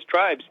 civilized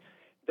tribes.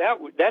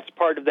 That's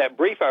part of that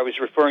brief I was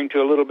referring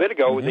to a little bit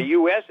ago. Mm-hmm. The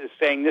U.S. is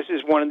saying this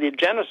is one of the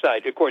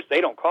genocide. Of course, they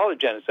don't call it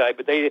genocide,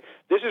 but this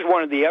is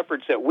one of the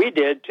efforts that we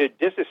did to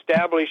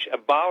disestablish,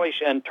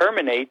 abolish, and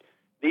terminate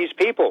these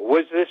people.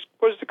 Was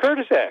the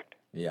Curtis Act?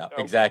 Yeah,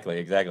 so.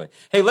 Exactly.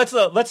 Hey,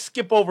 let's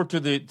skip over to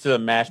the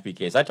Mashpee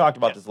case. I talked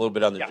about this a little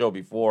bit on the show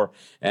before,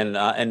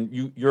 and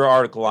your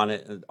article on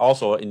it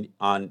also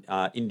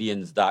on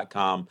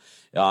Indians.com.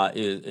 I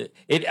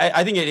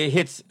think it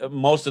hits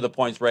most of the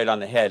points right on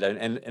the head,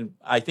 and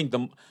I think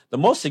the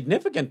most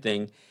significant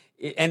thing,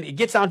 and it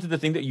gets down to the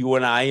thing that you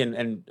and I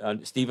and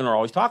Stephen are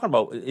always talking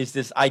about, is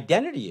this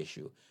identity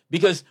issue.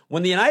 Because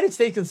when the United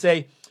States can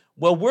say,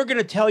 well, we're going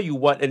to tell you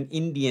what an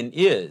Indian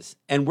is,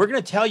 and we're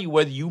going to tell you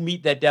whether you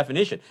meet that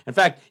definition. In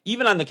fact,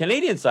 even on the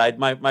Canadian side,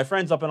 my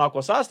friends up in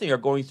Akwesasne are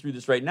going through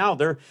this right now.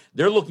 They're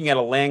looking at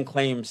a land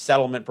claim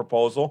settlement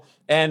proposal,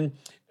 and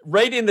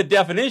right in the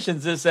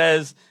definitions it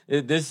says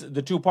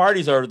the two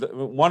parties are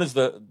one is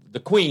the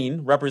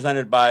Queen,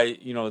 represented by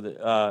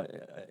the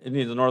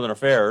Indians of Northern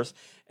Affairs,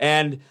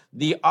 and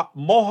the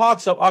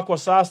Mohawks of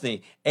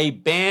Akwesasne, a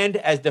band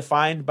as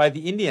defined by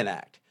the Indian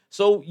Act.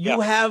 So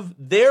you have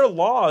their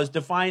laws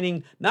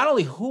defining not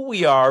only who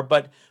we are,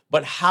 but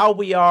how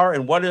we are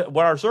and what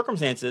our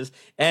circumstances.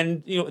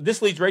 And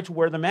this leads right to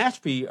where the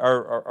Mashpee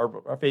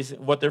are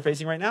facing, what they're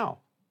facing right now.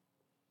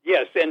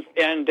 Yes, and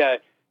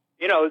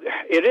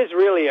it is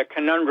really a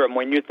conundrum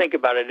when you think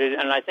about it.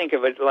 And I think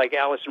of it like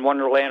Alice in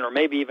Wonderland, or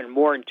maybe even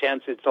more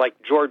intense. It's like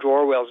George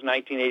Orwell's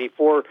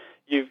 1984.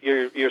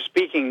 you're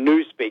speaking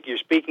newspeak. You're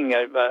speaking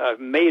a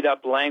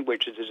made-up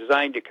language that's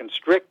designed to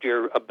constrict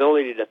your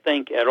ability to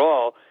think at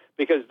all,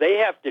 because they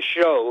have to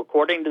show,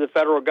 according to the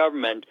federal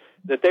government,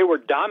 that they were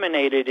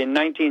dominated in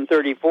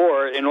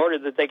 1934 in order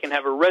that they can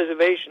have a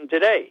reservation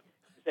today.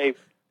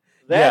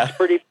 That's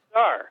pretty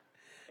bizarre.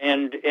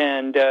 And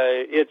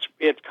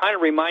it kind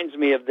of reminds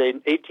me of the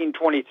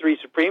 1823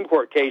 Supreme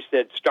Court case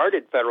that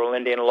started federal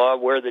Indian law,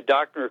 where the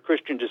doctrine of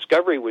Christian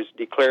discovery was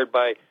declared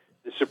by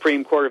the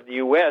Supreme Court of the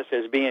U.S.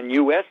 as being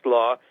U.S.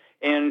 law.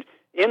 And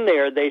in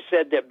there they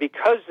said that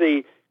because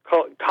the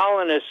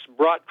colonists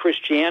brought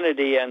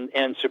Christianity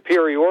and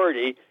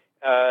superiority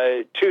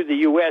to the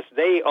U.S.,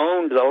 they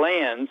owned the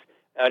lands,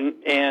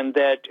 and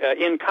that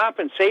in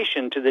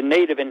compensation to the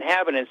native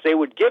inhabitants, they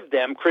would give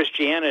them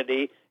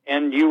Christianity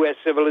and U.S.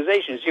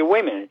 civilization. So,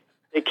 wait a minute.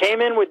 They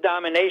came in with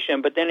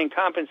domination, but then in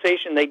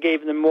compensation, they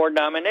gave them more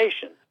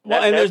domination.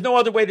 And there's no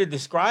other way to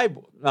describe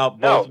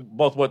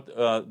both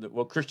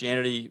what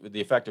Christianity,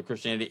 the effect of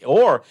Christianity,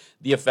 or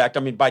the effect. I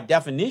mean, by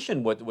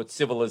definition, what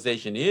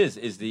civilization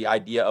is the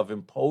idea of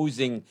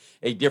imposing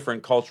a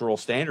different cultural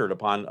standard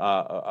upon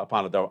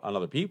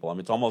other people. I mean,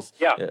 it's almost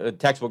a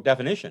textbook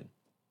definition.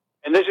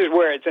 And this is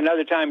where it's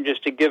another time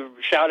just to give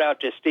shout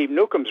out to Steve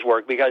Newcomb's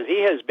work, because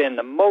he has been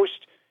the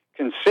most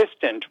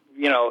consistent,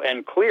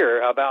 and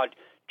clear about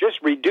just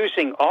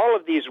reducing all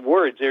of these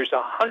words. There's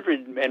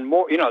 100 and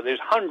more, there's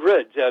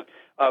hundreds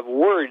of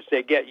words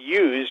that get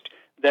used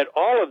that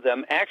all of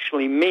them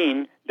actually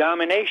mean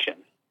domination.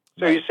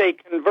 So you say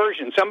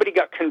conversion. Somebody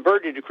got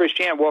converted to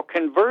Christianity. Well,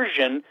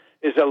 conversion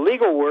is a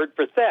legal word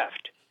for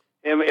theft.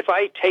 And if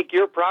I take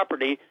your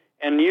property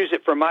and use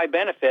it for my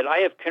benefit, I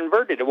have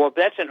converted it. Well,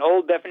 that's an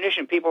old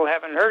definition. People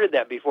haven't heard of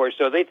that before,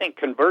 so they think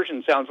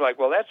conversion sounds like,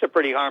 well, that's a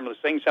pretty harmless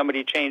thing.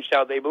 Somebody changed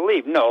how they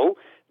believe. No,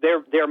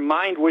 their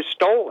mind was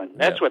stolen.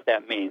 That's what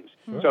that means.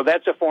 Sure. So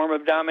that's a form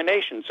of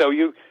domination. So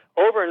you,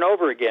 over and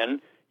over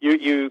again,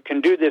 you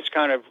can do this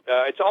kind of,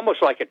 it's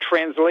almost like a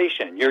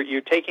translation.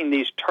 You're taking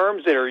these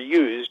terms that are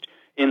used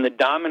in the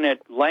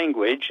dominant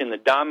language, in the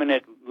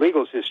dominant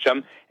legal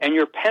system, and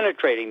you're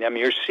penetrating them.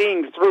 You're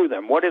seeing through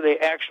them. What do they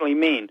actually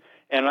mean?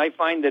 And I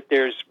find that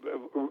there's,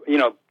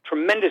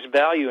 tremendous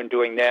value in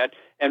doing that,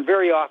 and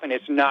very often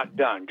it's not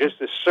done. Just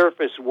the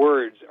surface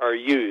words are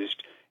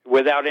used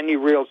without any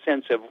real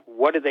sense of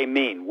what do they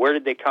mean, where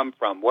did they come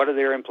from, what are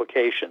their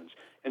implications.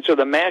 And so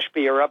the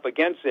Mashpee are up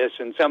against this,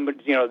 and somebody,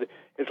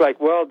 it's like,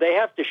 well, they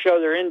have to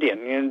show they're Indian.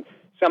 And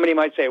somebody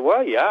might say,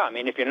 well, yeah, I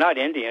mean, if you're not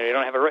Indian, you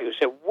don't have a right. You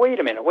say, wait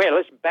a minute,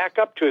 let's back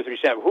up 2 or 3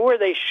 steps. Who are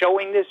they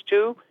showing this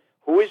to?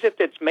 Who is it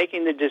that's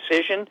making the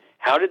decision?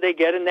 How did they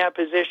get in that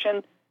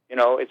position?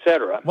 Et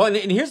cetera. Well,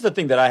 and here's the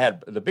thing that I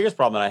had, the biggest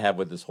problem that I have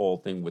with this whole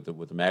thing with the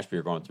Mashpee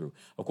you're going through.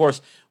 Of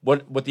course,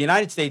 what the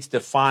United States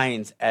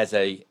defines as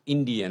a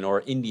Indian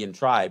or Indian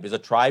tribe is a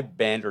tribe,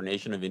 band, or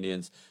nation of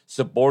Indians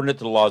subordinate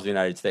to the laws of the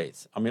United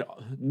States. I mean,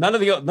 none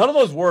of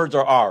those words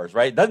are ours,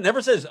 right? That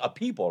never says a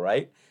people,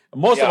 right?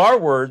 Most of our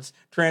words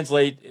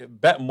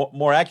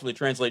more accurately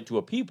translate to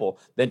a people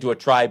than to a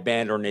tribe,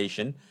 band, or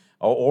nation,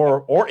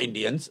 or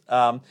Indians.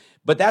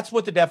 But that's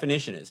what the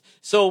definition is.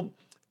 So.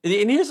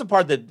 And here's the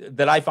part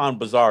that I found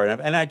bizarre,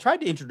 and I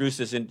tried to introduce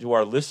this into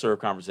our listserv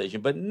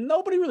conversation, but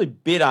nobody really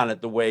bid on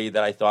it the way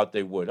that I thought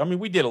they would. I mean,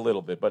 we did a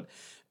little bit, but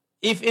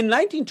if in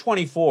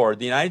 1924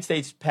 the United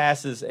States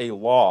passes a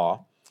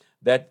law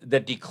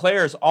that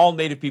declares all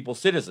Native people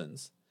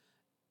citizens,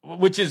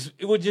 which is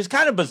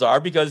kind of bizarre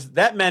because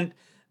that meant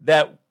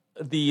that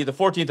the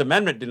 14th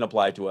Amendment didn't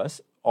apply to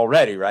us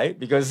already, right?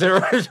 Because they're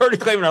already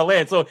claiming our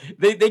land, so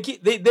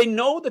they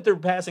know that they're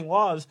passing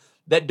laws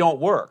that don't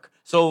work.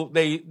 So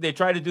they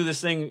try to do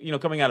this thing,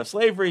 coming out of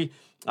slavery,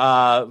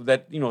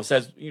 that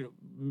says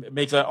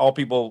makes all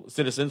people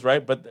citizens,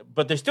 right?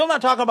 But they're still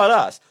not talking about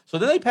us. So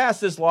then they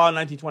passed this law in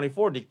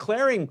 1924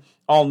 declaring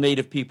all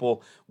Native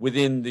people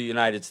within the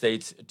United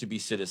States to be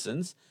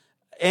citizens,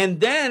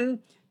 and then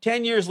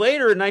 10 years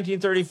later, in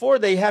 1934,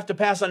 they have to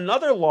pass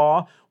another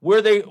law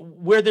where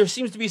there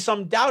seems to be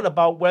some doubt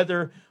about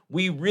whether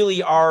we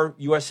really are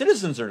U.S.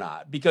 citizens or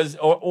not, because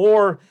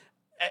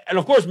and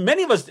of course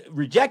many of us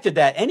rejected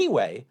that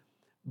anyway.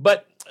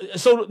 But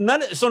so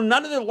none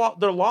of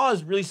their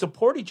laws really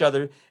support each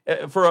other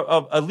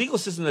for a legal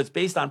system that's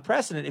based on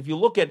precedent. If you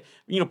look at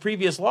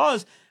previous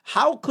laws,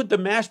 how could the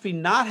Mashpee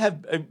not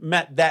have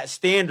met that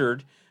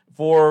standard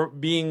for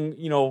being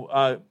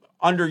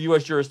under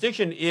U.S.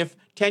 jurisdiction if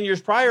 10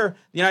 years prior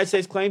the United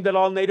States claimed that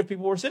all Native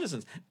people were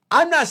citizens?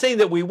 I'm not saying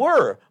that we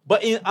were,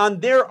 but on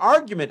their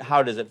argument,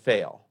 how does it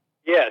fail?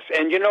 Yes,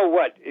 and you know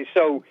what?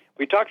 So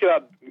we talked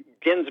about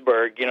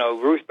Ginsburg,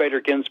 Ruth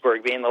Bader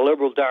Ginsburg being the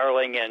liberal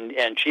darling,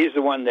 and she's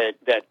the one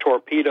that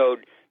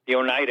torpedoed the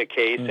Oneida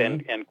case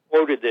and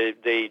quoted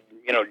the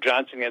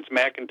Johnson against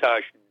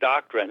McIntosh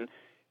doctrine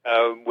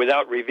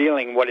without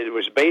revealing what it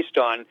was based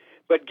on.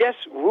 But guess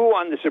who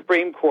on the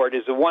Supreme Court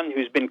is the one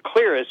who's been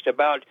clearest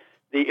about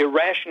the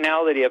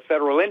irrationality of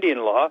federal Indian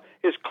law?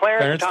 Is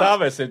Clarence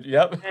Thomas.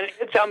 Yep. And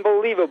it's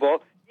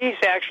unbelievable. He's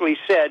actually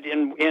said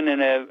in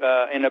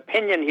an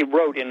opinion he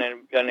wrote in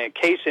a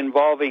case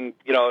involving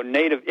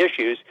native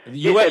issues.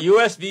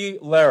 U.S. v.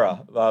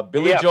 Lara,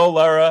 Billy Joe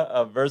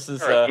Lara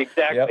versus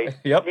exactly.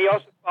 Yep. He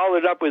also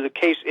followed up with a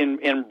case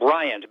in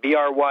Bryant,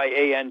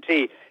 Bryant.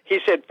 He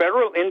said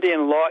federal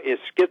Indian law is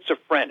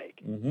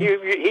schizophrenic. Mm-hmm.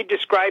 He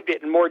described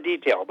it in more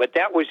detail, but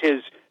that was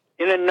in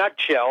a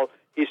nutshell.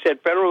 He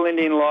said federal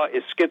Indian law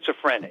is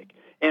schizophrenic.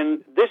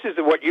 And this is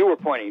what you were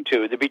pointing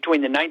to,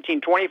 between the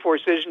 1924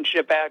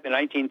 Citizenship Act and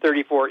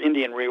 1934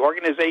 Indian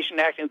Reorganization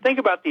Act. And think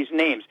about these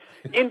names.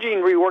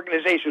 Indian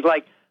reorganizations,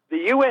 like the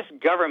U.S.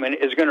 government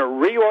is going to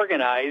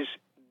reorganize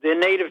the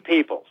native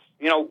peoples.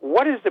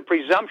 What is the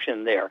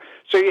presumption there?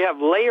 So you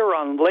have layer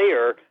on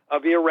layer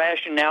of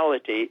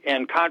irrationality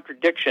and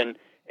contradiction.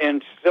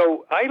 And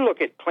so I look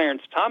at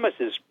Clarence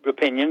Thomas's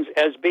opinions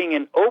as being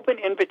an open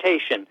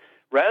invitation.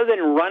 Rather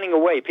than running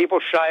away, people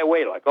shy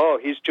away like, oh,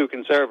 he's too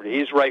conservative,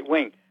 he's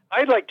right-wing.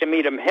 I'd like to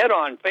meet him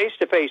head-on,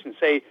 face-to-face, and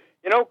say,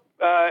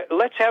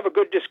 let's have a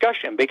good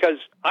discussion, because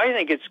I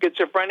think it's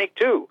schizophrenic,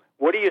 too.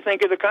 What do you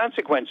think of the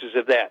consequences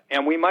of that?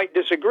 And we might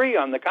disagree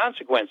on the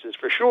consequences,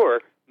 for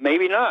sure.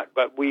 Maybe not,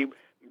 but we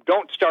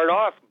don't start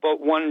off but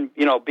one,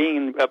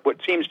 being what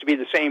seems to be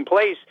the same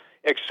place,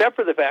 except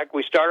for the fact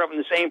we start off in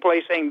the same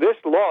place saying this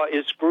law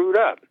is screwed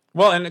up.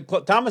 Well, and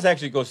Thomas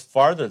actually goes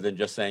farther than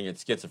just saying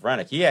it's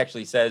schizophrenic. He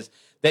actually says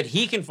that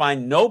he can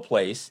find no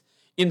place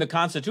in the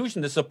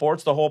Constitution that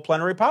supports the whole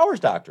plenary powers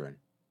doctrine.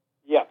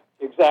 Yeah,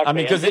 exactly. I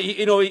mean, because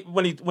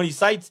when he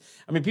cites,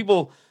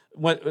 people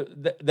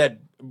that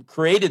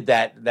created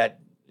that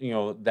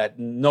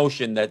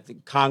notion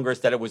that Congress,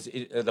 that it was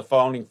the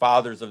founding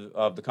fathers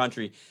of the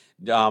country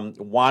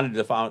wanted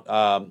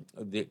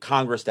the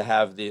Congress to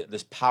have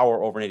this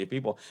power over Native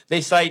people.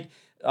 They cite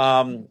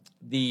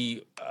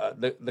the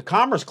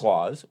Commerce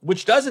Clause,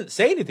 which doesn't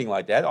say anything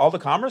like that. All the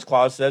Commerce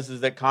Clause says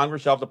is that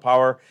Congress shall have the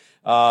power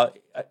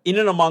in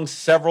and amongst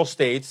several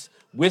states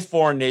with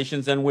foreign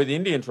nations and with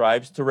Indian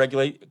tribes to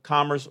regulate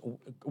commerce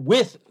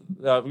with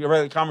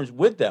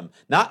them,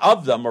 not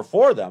of them or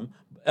for them.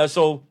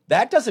 So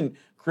that doesn't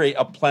create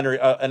a plenary,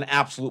 an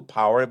absolute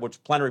power,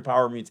 which plenary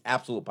power means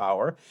absolute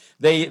power.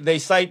 They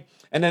cite,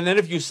 and then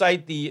if you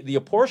cite the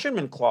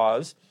Apportionment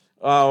Clause,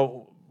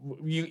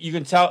 you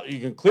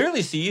can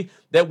clearly see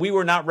that we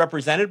were not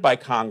represented by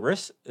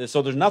Congress,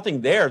 so there's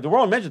nothing there. They were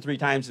only mentioned 3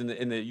 times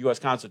in the U.S.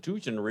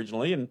 Constitution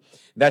originally, and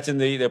that's in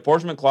the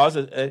Apportionment Clause,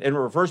 and it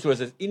refers to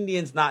us as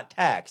Indians not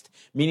taxed,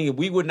 meaning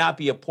we would not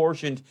be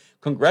apportioned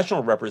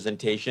congressional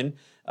representation.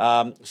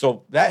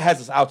 So that has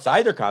us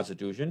outside their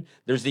Constitution.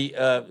 There's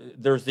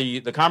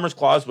the Commerce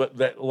Clause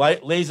that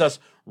lays us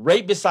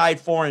right beside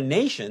foreign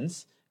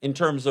nations in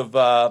terms of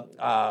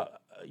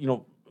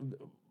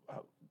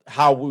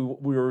how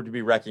we were to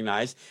be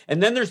recognized.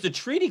 And then there's the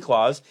Treaty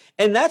Clause,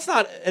 and that's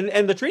not,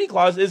 and the Treaty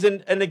Clause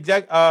isn't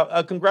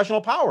a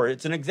congressional power.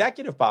 It's an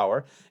executive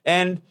power.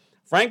 And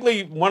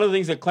frankly, one of the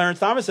things that Clarence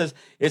Thomas says,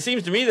 it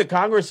seems to me that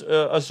Congress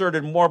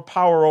asserted more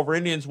power over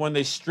Indians when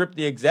they stripped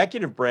the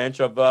executive branch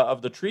of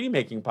the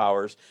treaty-making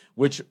powers,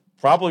 which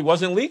probably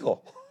wasn't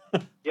legal.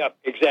 Yep,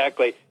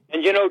 exactly.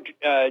 And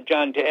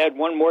John, to add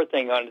one more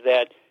thing onto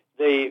that,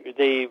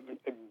 the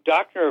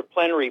doctrine of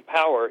plenary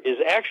power is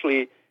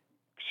actually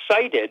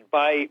cited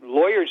by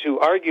lawyers who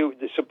argue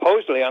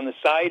supposedly on the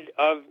side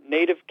of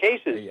Native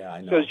cases. Yeah,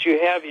 I know. Because you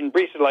have in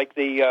briefs like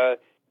the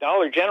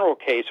Dollar General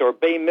case or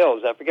Bay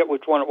Mills. I forget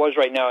which one it was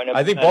right now.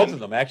 I think both of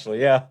them,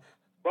 actually, yeah.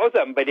 Both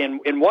of them, but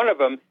in one of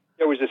them,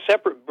 there was a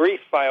separate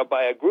brief filed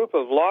by a group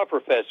of law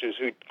professors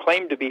who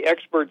claimed to be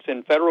experts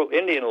in federal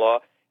Indian law,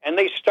 and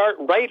they start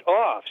right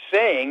off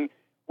saying,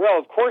 well,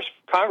 of course,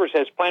 Congress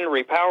has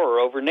plenary power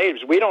over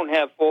natives. We don't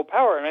have full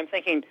power. And I'm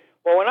thinking,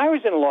 well, when I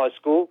was in law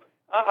school,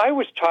 I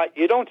was taught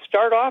you don't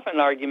start off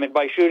an argument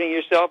by shooting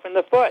yourself in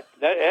the foot.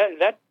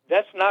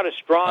 That's not a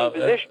strong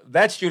position.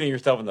 That's shooting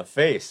yourself in the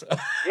face.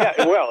 Yeah,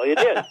 well, it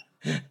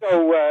is.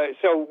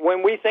 So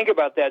when we think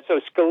about that,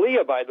 so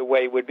Scalia, by the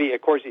way, would be,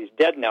 of course, he's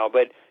dead now,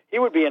 but he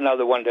would be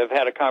another one to have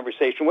had a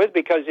conversation with,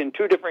 because in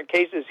 2 different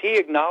cases he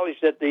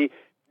acknowledged that the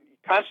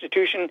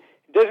Constitution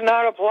does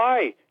not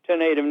apply to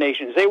Native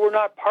nations. They were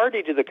not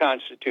party to the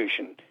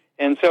Constitution.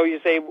 And so you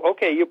say,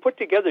 okay, you put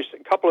together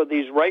a couple of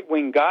these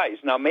right-wing guys.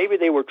 Now, maybe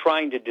they were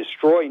trying to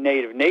destroy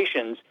Native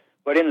nations,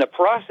 but in the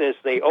process,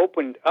 they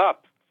opened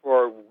up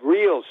for a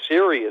real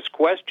serious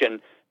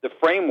question the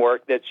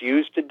framework that's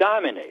used to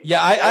dominate.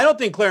 Yeah, I don't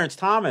think Clarence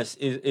Thomas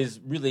is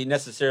really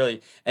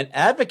necessarily an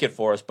advocate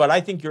for us, but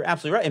I think you're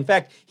absolutely right. In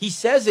fact, he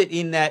says it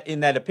in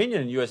that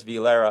opinion in U.S. v.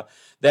 Lara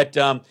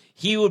that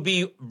he would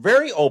be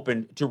very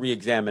open to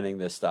re-examining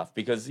this stuff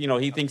because,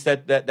 he thinks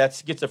that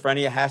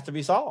schizophrenia has to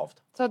be solved.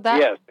 So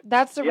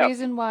that's the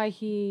reason why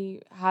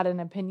he had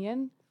an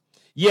opinion?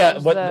 Yeah,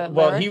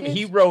 but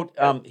he wrote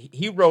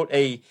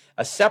a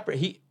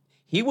separate...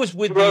 He was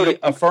with the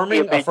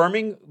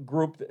affirming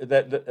group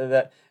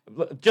that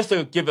just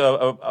to give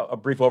a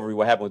brief overview of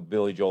what happened with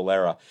Billy Joe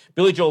Lara.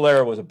 Billy Joe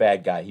Lara was a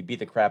bad guy. He beat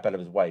the crap out of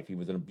his wife. He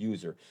was an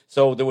abuser.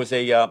 So there was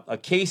a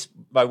case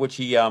by which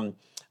he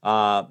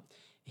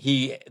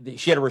she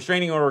had a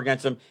restraining order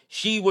against him.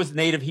 She was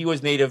native, he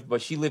was native,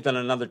 but she lived on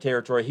another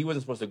territory. He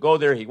wasn't supposed to go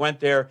there. He went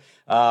there,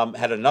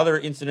 had another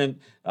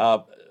incident.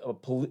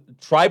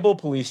 Tribal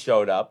police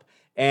showed up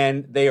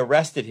and they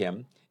arrested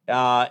him.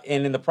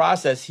 And in the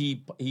process,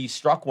 he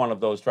struck one of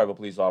those tribal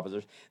police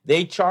officers.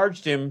 They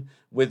charged him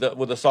with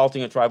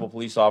assaulting a tribal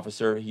police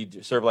officer. He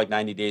served like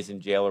 90 days in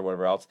jail or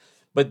whatever else.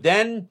 But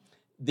then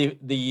the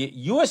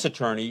U.S.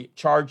 attorney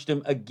charged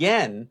him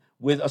again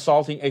with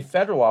assaulting a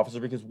federal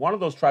officer because one of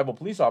those tribal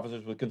police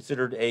officers was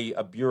considered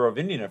a Bureau of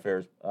Indian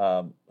Affairs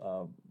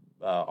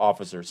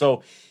officer.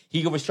 So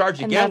he was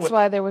charged again. And that's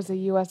why there was a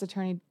U.S.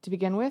 attorney to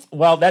begin with?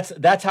 Well,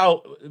 that's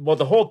how. Well,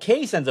 the whole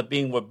case ends up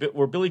being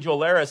where Billy Joe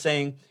Lara is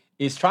saying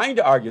is trying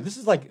to argue. This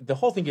is like the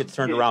whole thing gets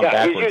turned around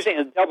backwards. He's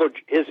using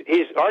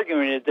he's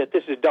arguing that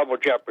this is double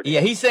jeopardy. Yeah,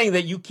 he's saying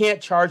that you can't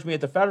charge me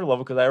at the federal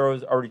level because I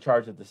was already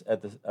charged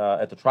at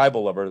the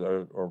tribal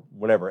level or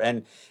whatever.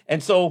 And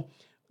so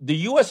the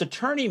U.S.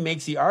 attorney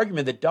makes the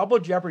argument that double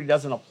jeopardy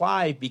doesn't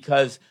apply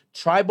because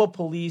tribal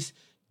police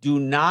do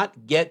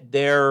not get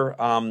their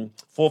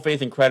full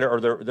faith and credit,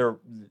 or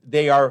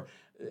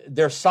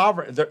they're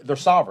sovereign. They're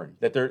sovereign.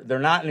 That they're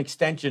not an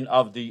extension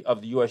of the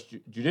U.S.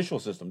 judicial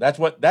system. That's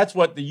what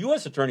the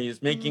U.S. attorney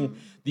is making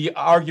the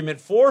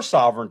argument for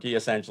sovereignty.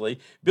 Essentially,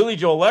 Billy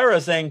Joe Lara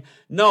is saying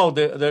no.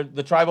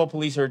 The tribal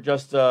police are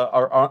just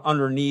are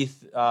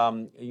underneath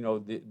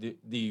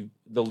the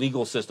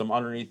legal system,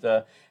 underneath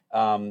the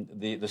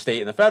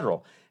state and the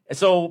federal. And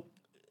so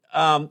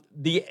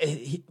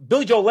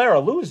Billy Joe Lara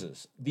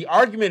loses. The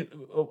argument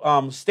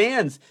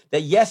stands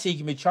that yes, he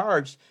can be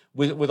charged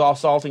with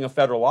assaulting a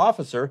federal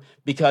officer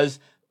because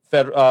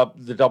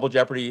the double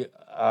jeopardy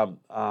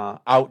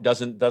out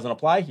doesn't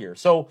apply here.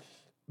 So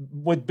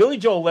with Billy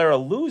Joe Lara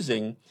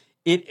losing,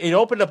 it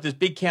opened up this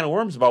big can of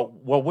worms about,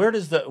 well, where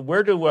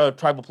do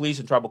tribal police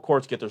and tribal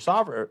courts get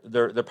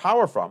their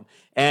power from?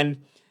 And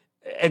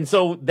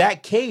so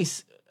that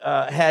case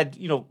had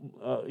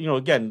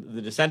again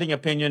the dissenting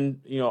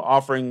opinion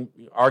offering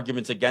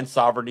arguments against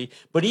sovereignty,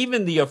 but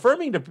even the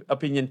affirming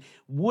opinion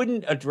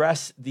wouldn't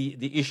address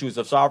the issues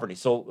of sovereignty.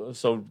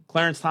 So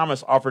Clarence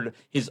Thomas offered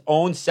his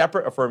own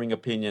separate affirming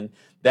opinion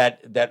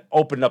that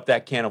opened up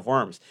that can of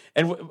worms.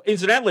 And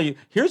incidentally,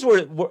 here's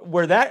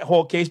where that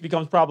whole case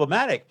becomes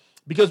problematic,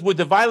 because with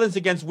the Violence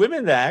Against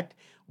Women Act,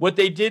 what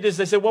they did is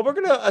they said, well, we're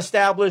going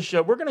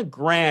to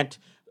grant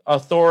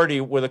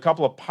authority with a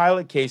couple of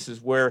pilot cases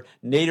where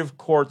native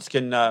courts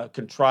can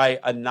try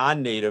a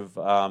non-native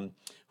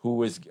who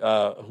was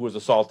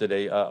assaulted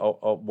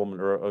a woman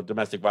or a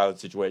domestic violence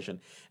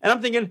situation. And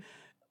I'm thinking,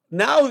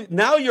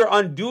 now you're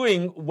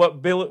undoing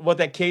what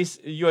that case,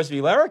 U.S. v.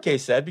 Lara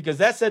case, said, because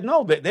that said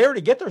no, they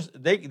already get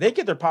they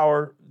get their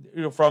power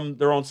from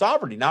their own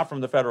sovereignty, not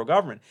from the federal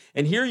government.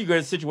 And here you get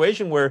a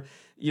situation where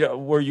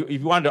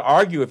if you wanted to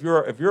argue, if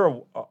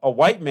you're a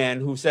white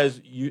man who says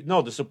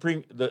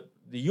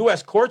the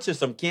U.S. court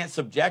system can't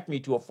subject me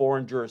to a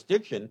foreign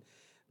jurisdiction,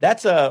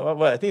 that's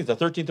I think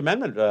it's a 13th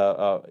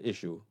Amendment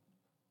issue.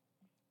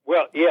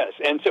 Well, yes,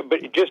 and so, but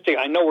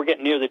I know we're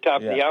getting near the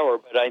top of the hour,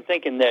 but I'm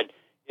thinking that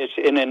it's,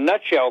 in a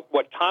nutshell,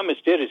 what Thomas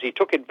did is he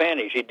took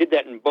advantage. He did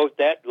that in both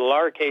that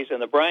Lara case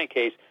and the Bryant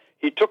case.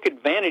 He took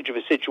advantage of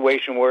a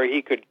situation where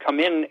he could come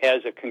in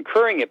as a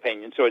concurring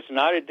opinion, so it's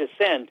not a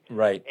dissent.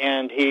 Right.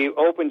 And he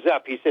opens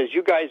up. He says,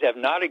 you guys have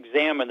not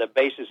examined the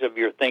basis of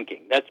your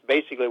thinking. That's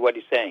basically what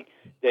he's saying,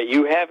 that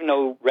you have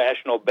no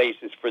rational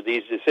basis for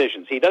these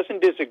decisions. He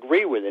doesn't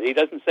disagree with it. He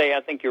doesn't say,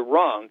 I think you're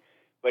wrong,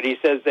 but he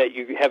says that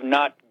you have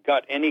not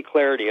got any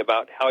clarity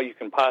about how you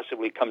can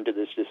possibly come to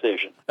this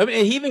decision. I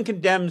mean, he even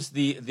condemns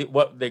the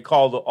what they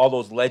call all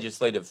those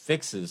legislative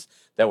fixes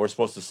that were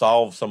supposed to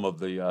solve some of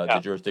the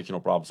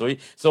jurisdictional problems.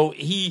 So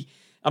he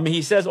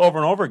says over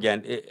and over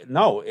again,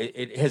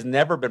 it has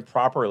never been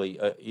properly.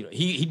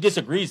 He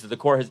disagrees that the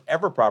court has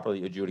ever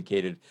properly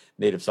adjudicated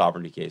native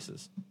sovereignty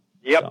cases.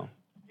 Yep. So.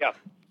 Yep.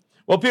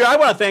 Well, Peter, I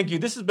want to thank you.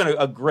 This has been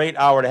a great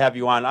hour to have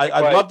you on.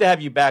 I'd love to have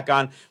you back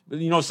on.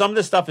 Some of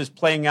this stuff is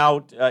playing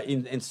out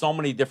in so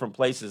many different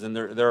places, and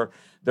there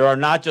are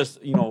not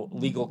just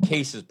legal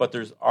cases, but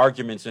there's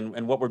arguments,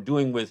 and what we're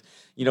doing with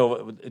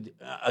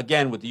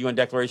again with the UN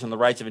Declaration on the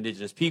Rights of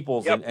Indigenous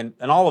Peoples and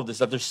all of this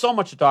stuff. There's so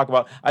much to talk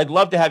about. I'd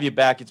love to have you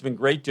back. It's been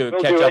great to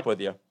catch up with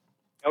you.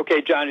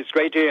 Okay, John, it's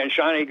great to hear. And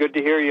Shawnee, good to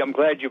hear you. I'm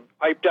glad you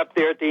piped up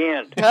there at the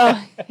end.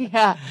 Oh,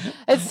 yeah.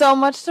 It's so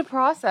much to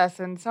process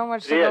and so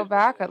much to go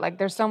back at. Like,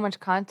 there's so much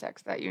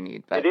context that you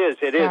need. But it is.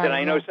 And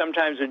I know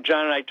sometimes when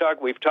John and I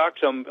talk, we've talked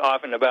so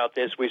often about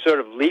this, we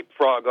sort of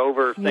leapfrog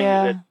over things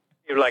that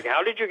you're like,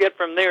 how did you get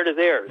from there to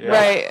there? Yeah.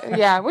 Right,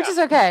 yeah, which is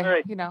okay.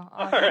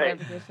 All right.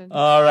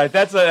 All right.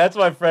 That's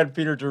my friend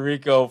Peter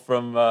Dorico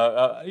from,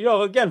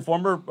 again,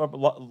 former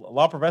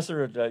law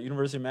professor at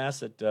University of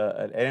Mass at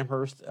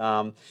Amherst,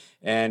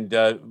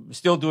 and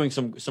still doing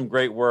some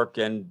great work,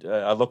 and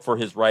I look for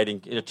his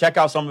writing. Check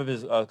out some of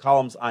his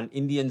columns on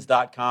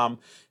Indians.com.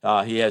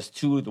 He has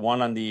two, the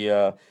one on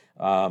the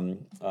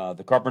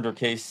the Carpenter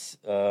case,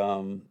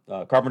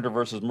 Carpenter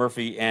versus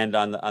Murphy, and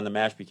on the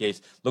Mashpee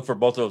case. Look for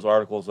both of those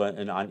articles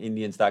on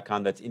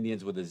Indians.com. That's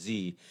Indians with a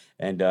Z,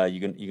 and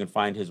you can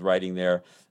find his writing there.